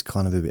seems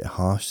kind of a bit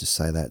harsh to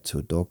say that to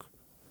a dog.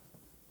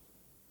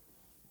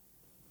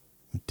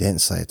 You didn't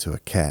say it to a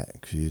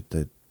cat because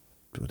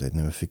they'd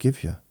never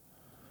forgive you.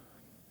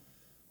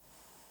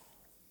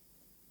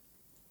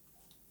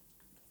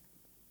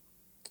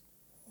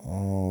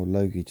 Oh,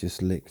 Logie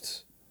just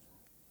licked.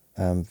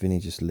 Vinny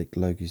just licked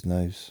Logie's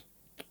nose.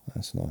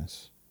 That's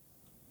nice.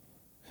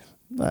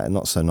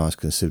 Not so nice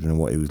considering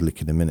what he was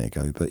licking a minute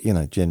ago, but you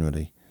know,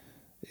 generally,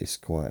 it's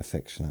quite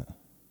affectionate.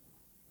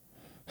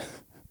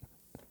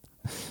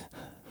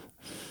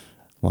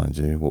 Mind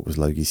you, what was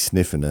Logie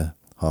sniffing her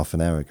half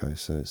an hour ago?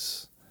 So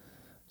it's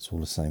all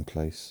the same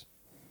place.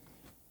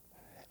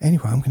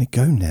 Anyway, I'm going to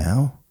go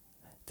now.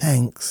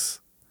 Thanks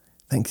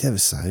ever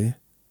so.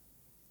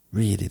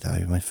 Really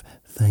though,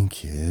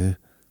 thank you.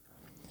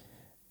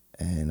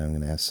 And I'm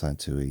going to have something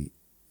to eat.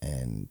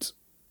 And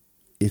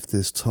if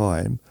there's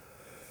time,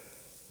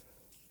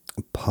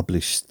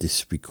 publish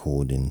this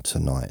recording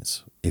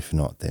tonight. If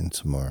not, then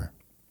tomorrow.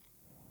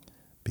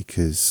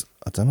 Because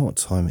I don't know what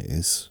time it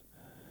is.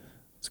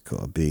 It's got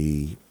to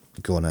be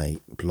gone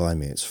 8.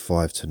 Blimey, it's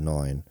 5 to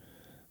 9.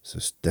 So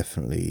it's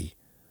definitely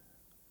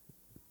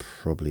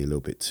probably a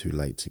little bit too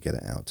late to get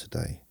it out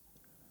today.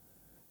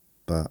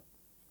 But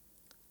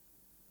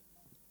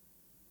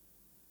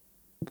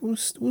we'll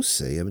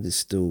see. I mean, there's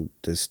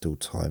still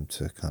time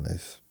to kind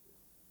of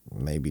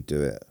maybe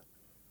do it.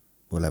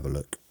 We'll have a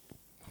look.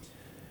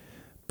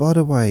 By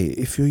the way,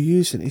 if you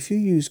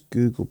use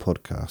Google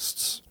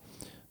Podcasts,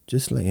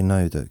 just let you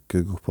know that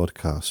Google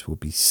Podcasts will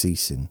be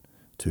ceasing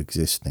to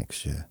exist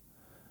next year.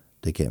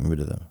 They're getting rid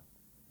of them.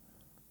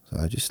 So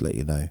I just let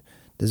you know.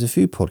 There's a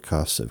few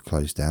podcasts that have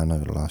closed down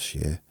over the last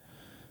year.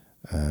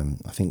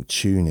 I think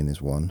TuneIn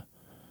is one.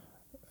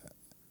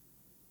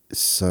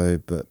 So,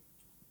 but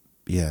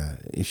yeah,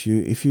 if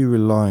you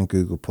rely on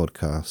Google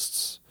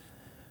Podcasts,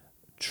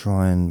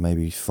 try and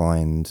maybe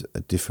find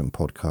a different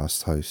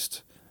podcast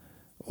host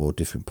or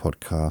different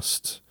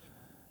podcast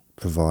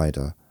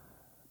provider,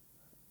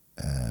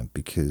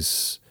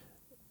 because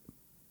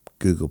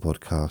Google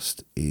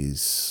Podcast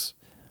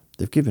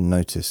they've given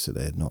notice that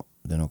they're not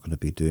going to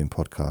be doing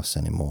podcasts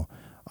anymore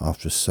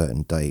after a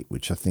certain date,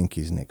 which I think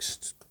is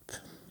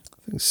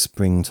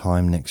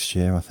springtime next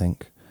year. I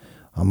think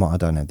I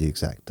don't have the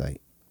exact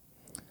date,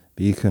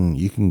 but you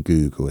can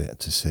Google it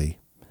to see.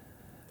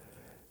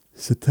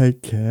 So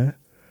take care.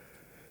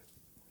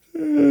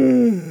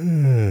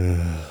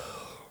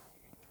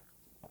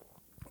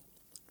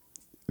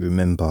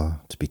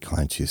 Remember to be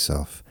kind to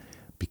yourself,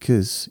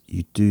 because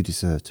you do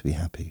deserve to be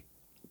happy.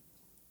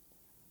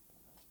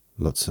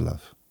 Lots of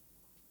love.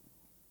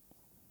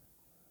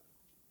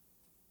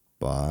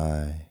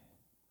 Bye.